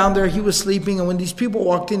laying down there, he was sleeping, and when these people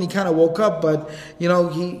walked in, he kind of woke up, but,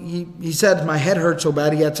 he said, my head hurt so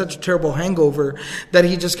bad, he had such a terrible hangover, that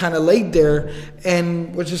he just kind of laid there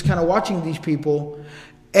and was just kind of watching these people.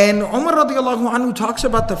 And Umar radiallahu anhu talks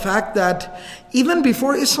about the fact that even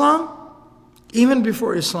before Islam,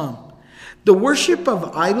 the worship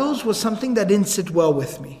of idols was something that didn't sit well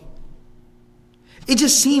with me. It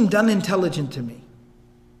just seemed unintelligent to me.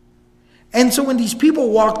 And so when these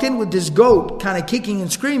people walked in with this goat kind of kicking and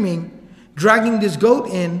screaming, dragging this goat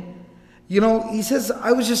in, he says,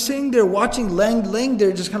 I was just sitting there watching, laying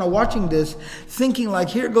there just kind of watching this, thinking like,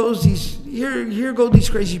 here go these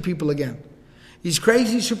crazy people again. These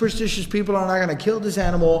crazy, superstitious people are not going to kill this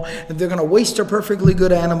animal, and they're going to waste a perfectly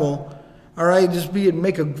good animal. All right, just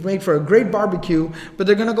made for a great barbecue, but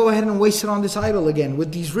they're going to go ahead and waste it on this idol again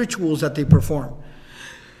with these rituals that they perform.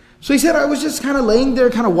 So he said, I was just kind of laying there,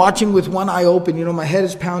 kind of watching with one eye open. My head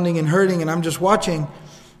is pounding and hurting, and I'm just watching.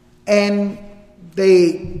 And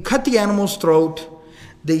they cut the animal's throat.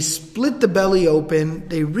 They split the belly open.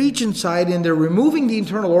 They reach inside, and they're removing the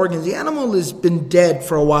internal organs. The animal has been dead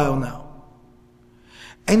for a while now.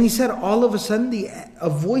 And he said, all of a sudden, a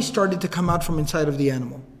voice started to come out from inside of the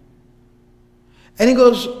animal. And he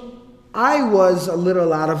goes, I was a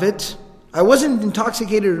little out of it. I wasn't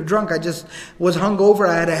intoxicated or drunk. I just was hungover.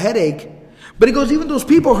 I had a headache. But he goes, even those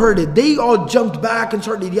people heard it. They all jumped back and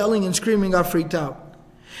started yelling and screaming, got freaked out.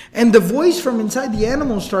 And the voice from inside the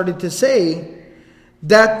animal started to say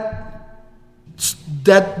that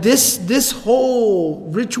that this whole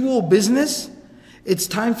ritual business, it's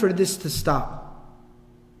time for this to stop.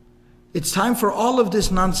 It's time for all of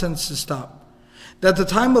this nonsense to stop. That the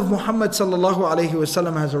time of Muhammad sallallahu alayhi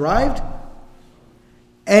wasallam has arrived,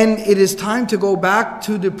 and it is time to go back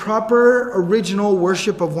to the proper original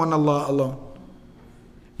worship of one Allah alone.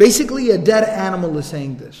 Basically, a dead animal is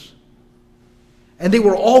saying this. And they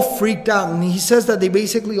were all freaked out. And he says that they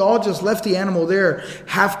basically all just left the animal there,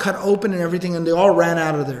 half cut open and everything, and they all ran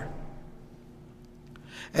out of there.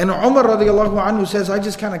 And Umar radiallahu anhu says, I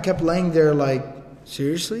just kind of kept laying there like,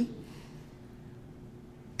 seriously?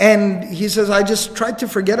 And he says, I just tried to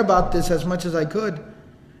forget about this as much as I could.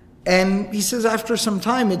 And he says, after some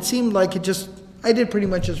time, it seemed like I did pretty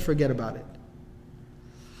much just forget about it.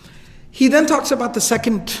 He then talks about the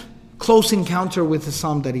second close encounter with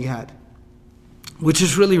Islam that he had, which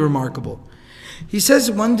is really remarkable. He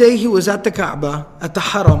says one day he was at the Kaaba, at the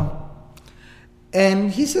Haram,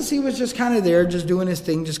 and he says he was just kind of there, just doing his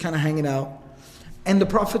thing, just kind of hanging out. And the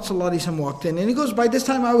Prophet ﷺ walked in, and he goes, by this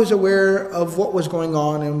time I was aware of what was going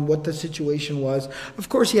on and what the situation was. Of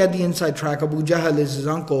course he had the inside track, Abu Jahl is his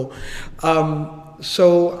uncle.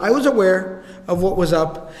 So I was aware of what was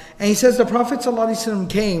up. And he says the Prophet ﷺ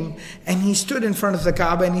came and he stood in front of the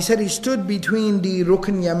Kaaba, and he said he stood between the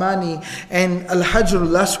Rukn Yamani and Al-Hajr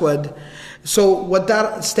Al-Aswad. So what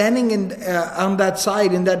that, standing on that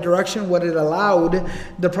side, in that direction, what it allowed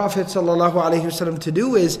the Prophet ﷺ to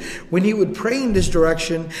do is, when he would pray in this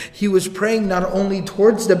direction, he was praying not only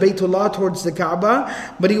towards the Baytullah, towards the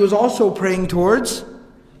Kaaba, but he was also praying towards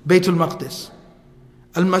Baytul Maqdis,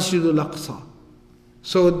 Al-Masjid Al-Aqsa.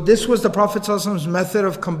 So this was the Prophet ﷺ's method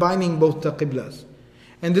of combining both the Qiblas.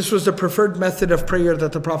 And this was the preferred method of prayer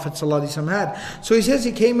that the Prophet ﷺ had. So he says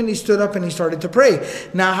he came and he stood up and he started to pray.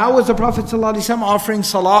 Now how was the Prophet ﷺ offering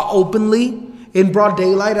salah openly in broad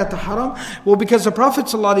daylight at the Haram? Well, because the Prophet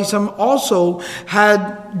ﷺ also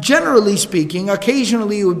had, generally speaking,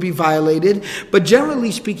 occasionally it would be violated, but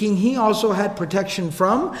generally speaking, he also had protection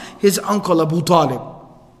from his uncle Abu Talib.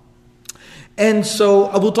 And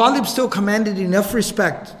so Abu Talib still commanded enough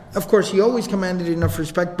respect. Of course, he always commanded enough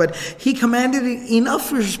respect, but he commanded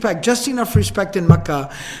enough respect, just enough respect in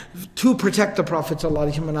Makkah to protect the Prophet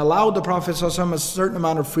ﷺ and allow the Prophet ﷺ a certain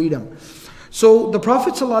amount of freedom. So the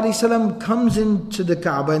Prophet ﷺ comes into the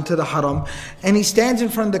Kaaba, into the Haram, and he stands in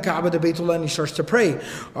front of the Kaaba, the Baytullah, and he starts to pray.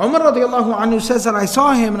 Umar radiallahu anhu says that I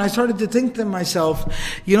saw him and I started to think to myself,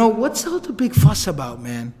 what's all the big fuss about,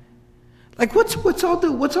 man? Like what's all the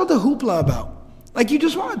hoopla about? Like, you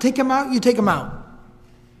just want to take him out, you take him out.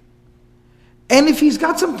 And if he's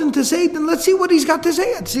got something to say, then let's see what he's got to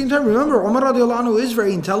say. At the same time, remember, Umar radiallahu anhu is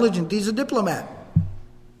very intelligent. He's a diplomat.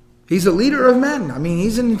 He's a leader of men. I mean,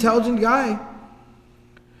 he's an intelligent guy.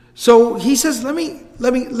 So he says, let me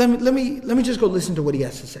just go listen to what he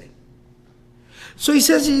has to say. So he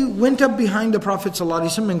says he went up behind the Prophet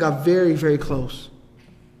ﷺ and got very, very close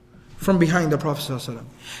from behind the Prophet ﷺ.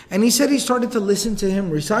 And he said he started to listen to him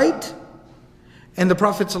recite. And the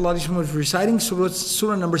Prophet ﷺ was reciting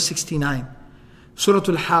surah number 69. Surah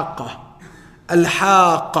Al-Haqqa.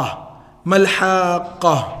 Al-Haqqa.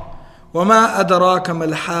 Mal-Haqqa. Wa ma adraka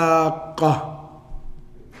mal-Haqqa.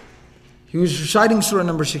 He was reciting surah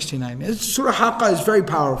number 69. Surah Haqqa is very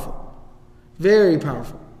powerful. Very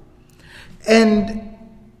powerful. And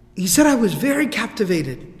he said, I was very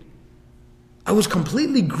captivated. I was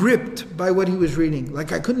completely gripped by what he was reading.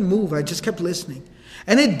 Like I couldn't move, I just kept listening.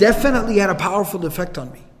 And it definitely had a powerful effect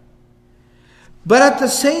on me. But at the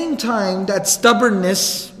same time, that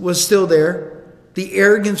stubbornness was still there. The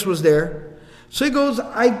arrogance was there. So he goes,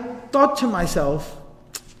 I thought to myself,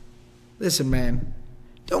 listen man,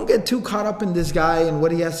 don't get too caught up in this guy and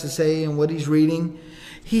what he has to say and what he's reading.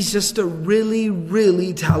 He's just a really,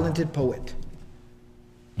 really talented poet.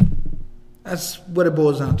 That's what it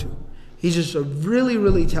boils down to. He's just a really,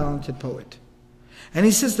 really talented poet. And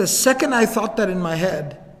he says, the second I thought that in my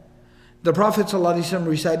head, the Prophet ﷺ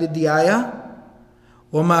recited the ayah,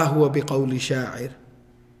 وَمَا هُوَ بِقَوْلِ شَاعِرٍ.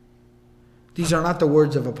 These are not the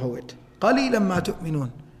words of a poet. قَلِيلًا مَا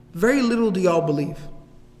تُؤْمِنُونَ. Very little do y'all believe.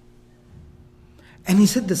 And he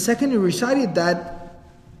said, the second he recited that,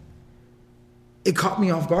 it caught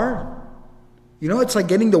me off guard. It's like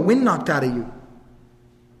getting the wind knocked out of you.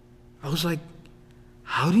 I was like,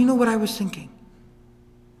 how do you know what I was thinking?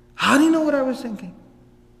 How do you know what I was thinking?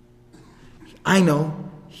 I know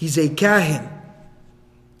he's a kahin.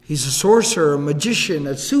 He's a sorcerer, a magician,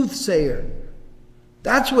 a soothsayer.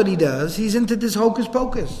 That's what he does. He's into this hocus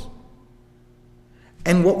pocus.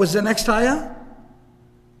 And what was the next ayah?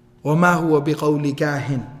 وَمَا هُوَ بِقَوْلِ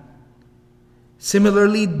كَاهِنٍ.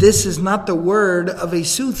 Similarly, this is not the word of a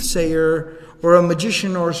soothsayer or a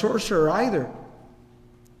magician or a sorcerer either.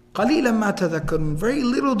 قَلِيلًا مَا تَذَكَّرُونَ. Very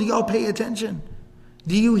little do y'all pay attention.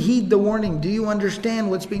 Do you heed the warning? Do you understand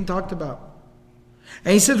what's being talked about?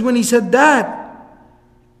 And he says, when he said that,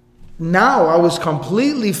 now I was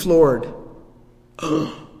completely floored.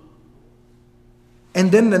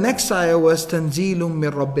 And then the next ayah was تَنْزِيلٌ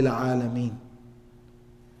مِّن رَبِّ الْعَالَمِينَ.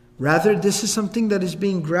 Rather, this is something that is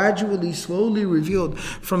being gradually, slowly revealed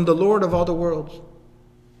from the Lord of all the worlds.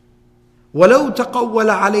 وَلَوْ تَقَوَّلَ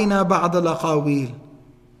عَلَيْنَا بَعْضَ الْأَقَاوِيلِ.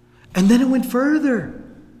 And then it went further,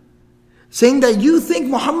 saying that you think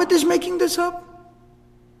Muhammad is making this up?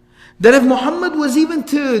 That if Muhammad was even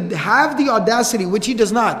to have the audacity, which he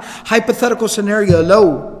does not, hypothetical scenario,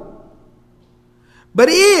 low. But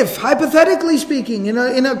if, hypothetically speaking, in a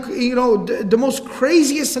the most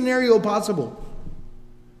craziest scenario possible,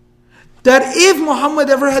 that if Muhammad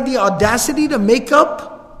ever had the audacity to make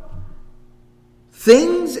up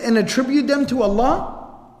things and attribute them to Allah,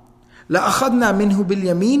 لَأَخَذْنَا مِنْهُ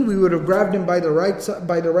بِالْيَمِينِ. We would have grabbed him by the right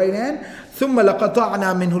hand. ثُمَّ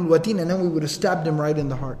لَقَطَعْنَا مِنْهُ الْوَتِينَ. And then we would have stabbed him right in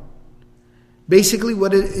the heart. Basically,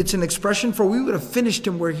 it's an expression for we would have finished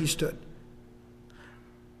him where he stood.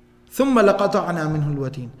 ثُمَّ لَقَطَعْنَا مِنْهُ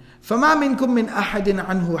الْوَتِينَ فَمَا مِنْكُم مِّنْ أَحَدٍ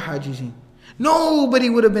عَنْهُ حَاجِزِينَ. Nobody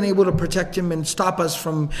would have been able to protect him and stop us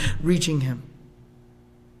from reaching him.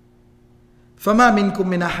 فَمَا مِنْكُم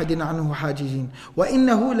مِّنْ أَحَدٍ عَنْهُ حَاجِزِينَ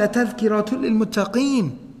وَإِنَّهُ لَتَذْكِرَةٌ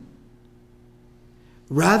لِلْمُتَّقِينَ.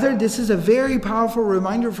 Rather, this is a very powerful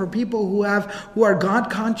reminder for people who are God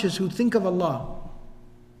conscious, who think of Allah.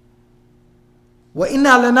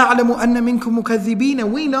 وَإِنَّا لَنَعْلَمُ أَنَّ مِنْكُمْ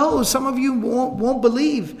مُكَذِّبِينَ. We know some of you won't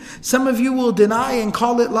believe. Some of you will deny and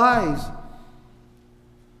call it lies.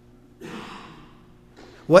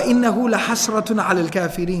 وَإِنَّهُ لَحَسْرَةٌ عَلَى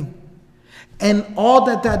الْكَافِرِينَ. And all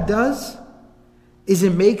that does is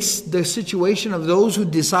it makes the situation of those who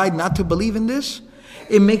decide not to believe in this,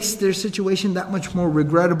 it makes their situation that much more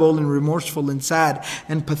regrettable and remorseful and sad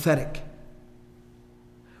and pathetic.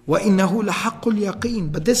 وَإِنَّهُ لَحَقُّ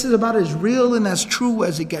الْيَقِينَ. But this is about as real and as true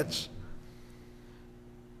as it gets.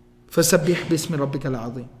 فَسَبِّحْ بِاسْمِ رَبِّكَ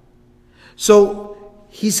الْعَظِيمِ. So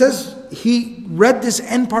he says, he read this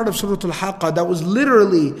end part of Surah Al-Haqqah that was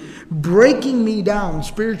literally breaking me down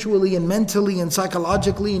spiritually and mentally and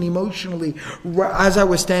psychologically and emotionally as I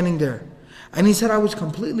was standing there. And he said I was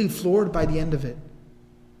completely floored by the end of it.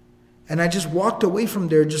 And I just walked away from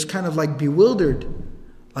there just kind of like bewildered.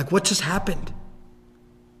 Like, what just happened?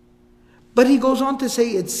 But he goes on to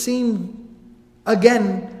say, it seemed,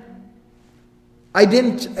 again, I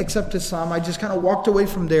didn't accept Islam. I just kind of walked away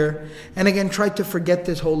from there and again tried to forget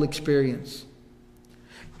this whole experience.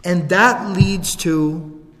 And that leads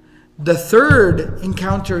to the third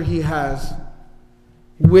encounter he has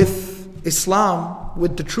with Islam,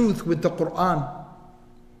 with the truth, with the Quran.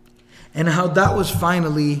 And how that was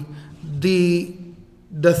finally the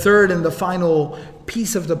third and the final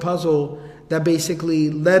piece of the puzzle that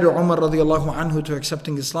basically led Umar radiallahu anhu to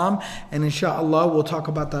accepting Islam. And inshallah we'll talk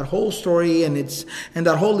about that whole story and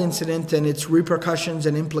that whole incident and its repercussions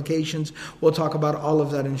and implications. We'll talk about all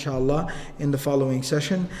of that inshallah in the following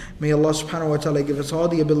session. May Allah subhanahu wa ta'ala give us all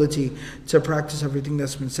the ability to practice everything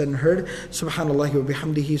that's been said and heard. Subhanallah wa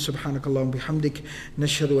bihamdihi, subhanakallah wa bihamdik,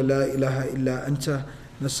 nashhadu wa la ilaha illa anta,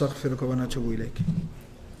 nastaghfiruka wa natubu ilayk.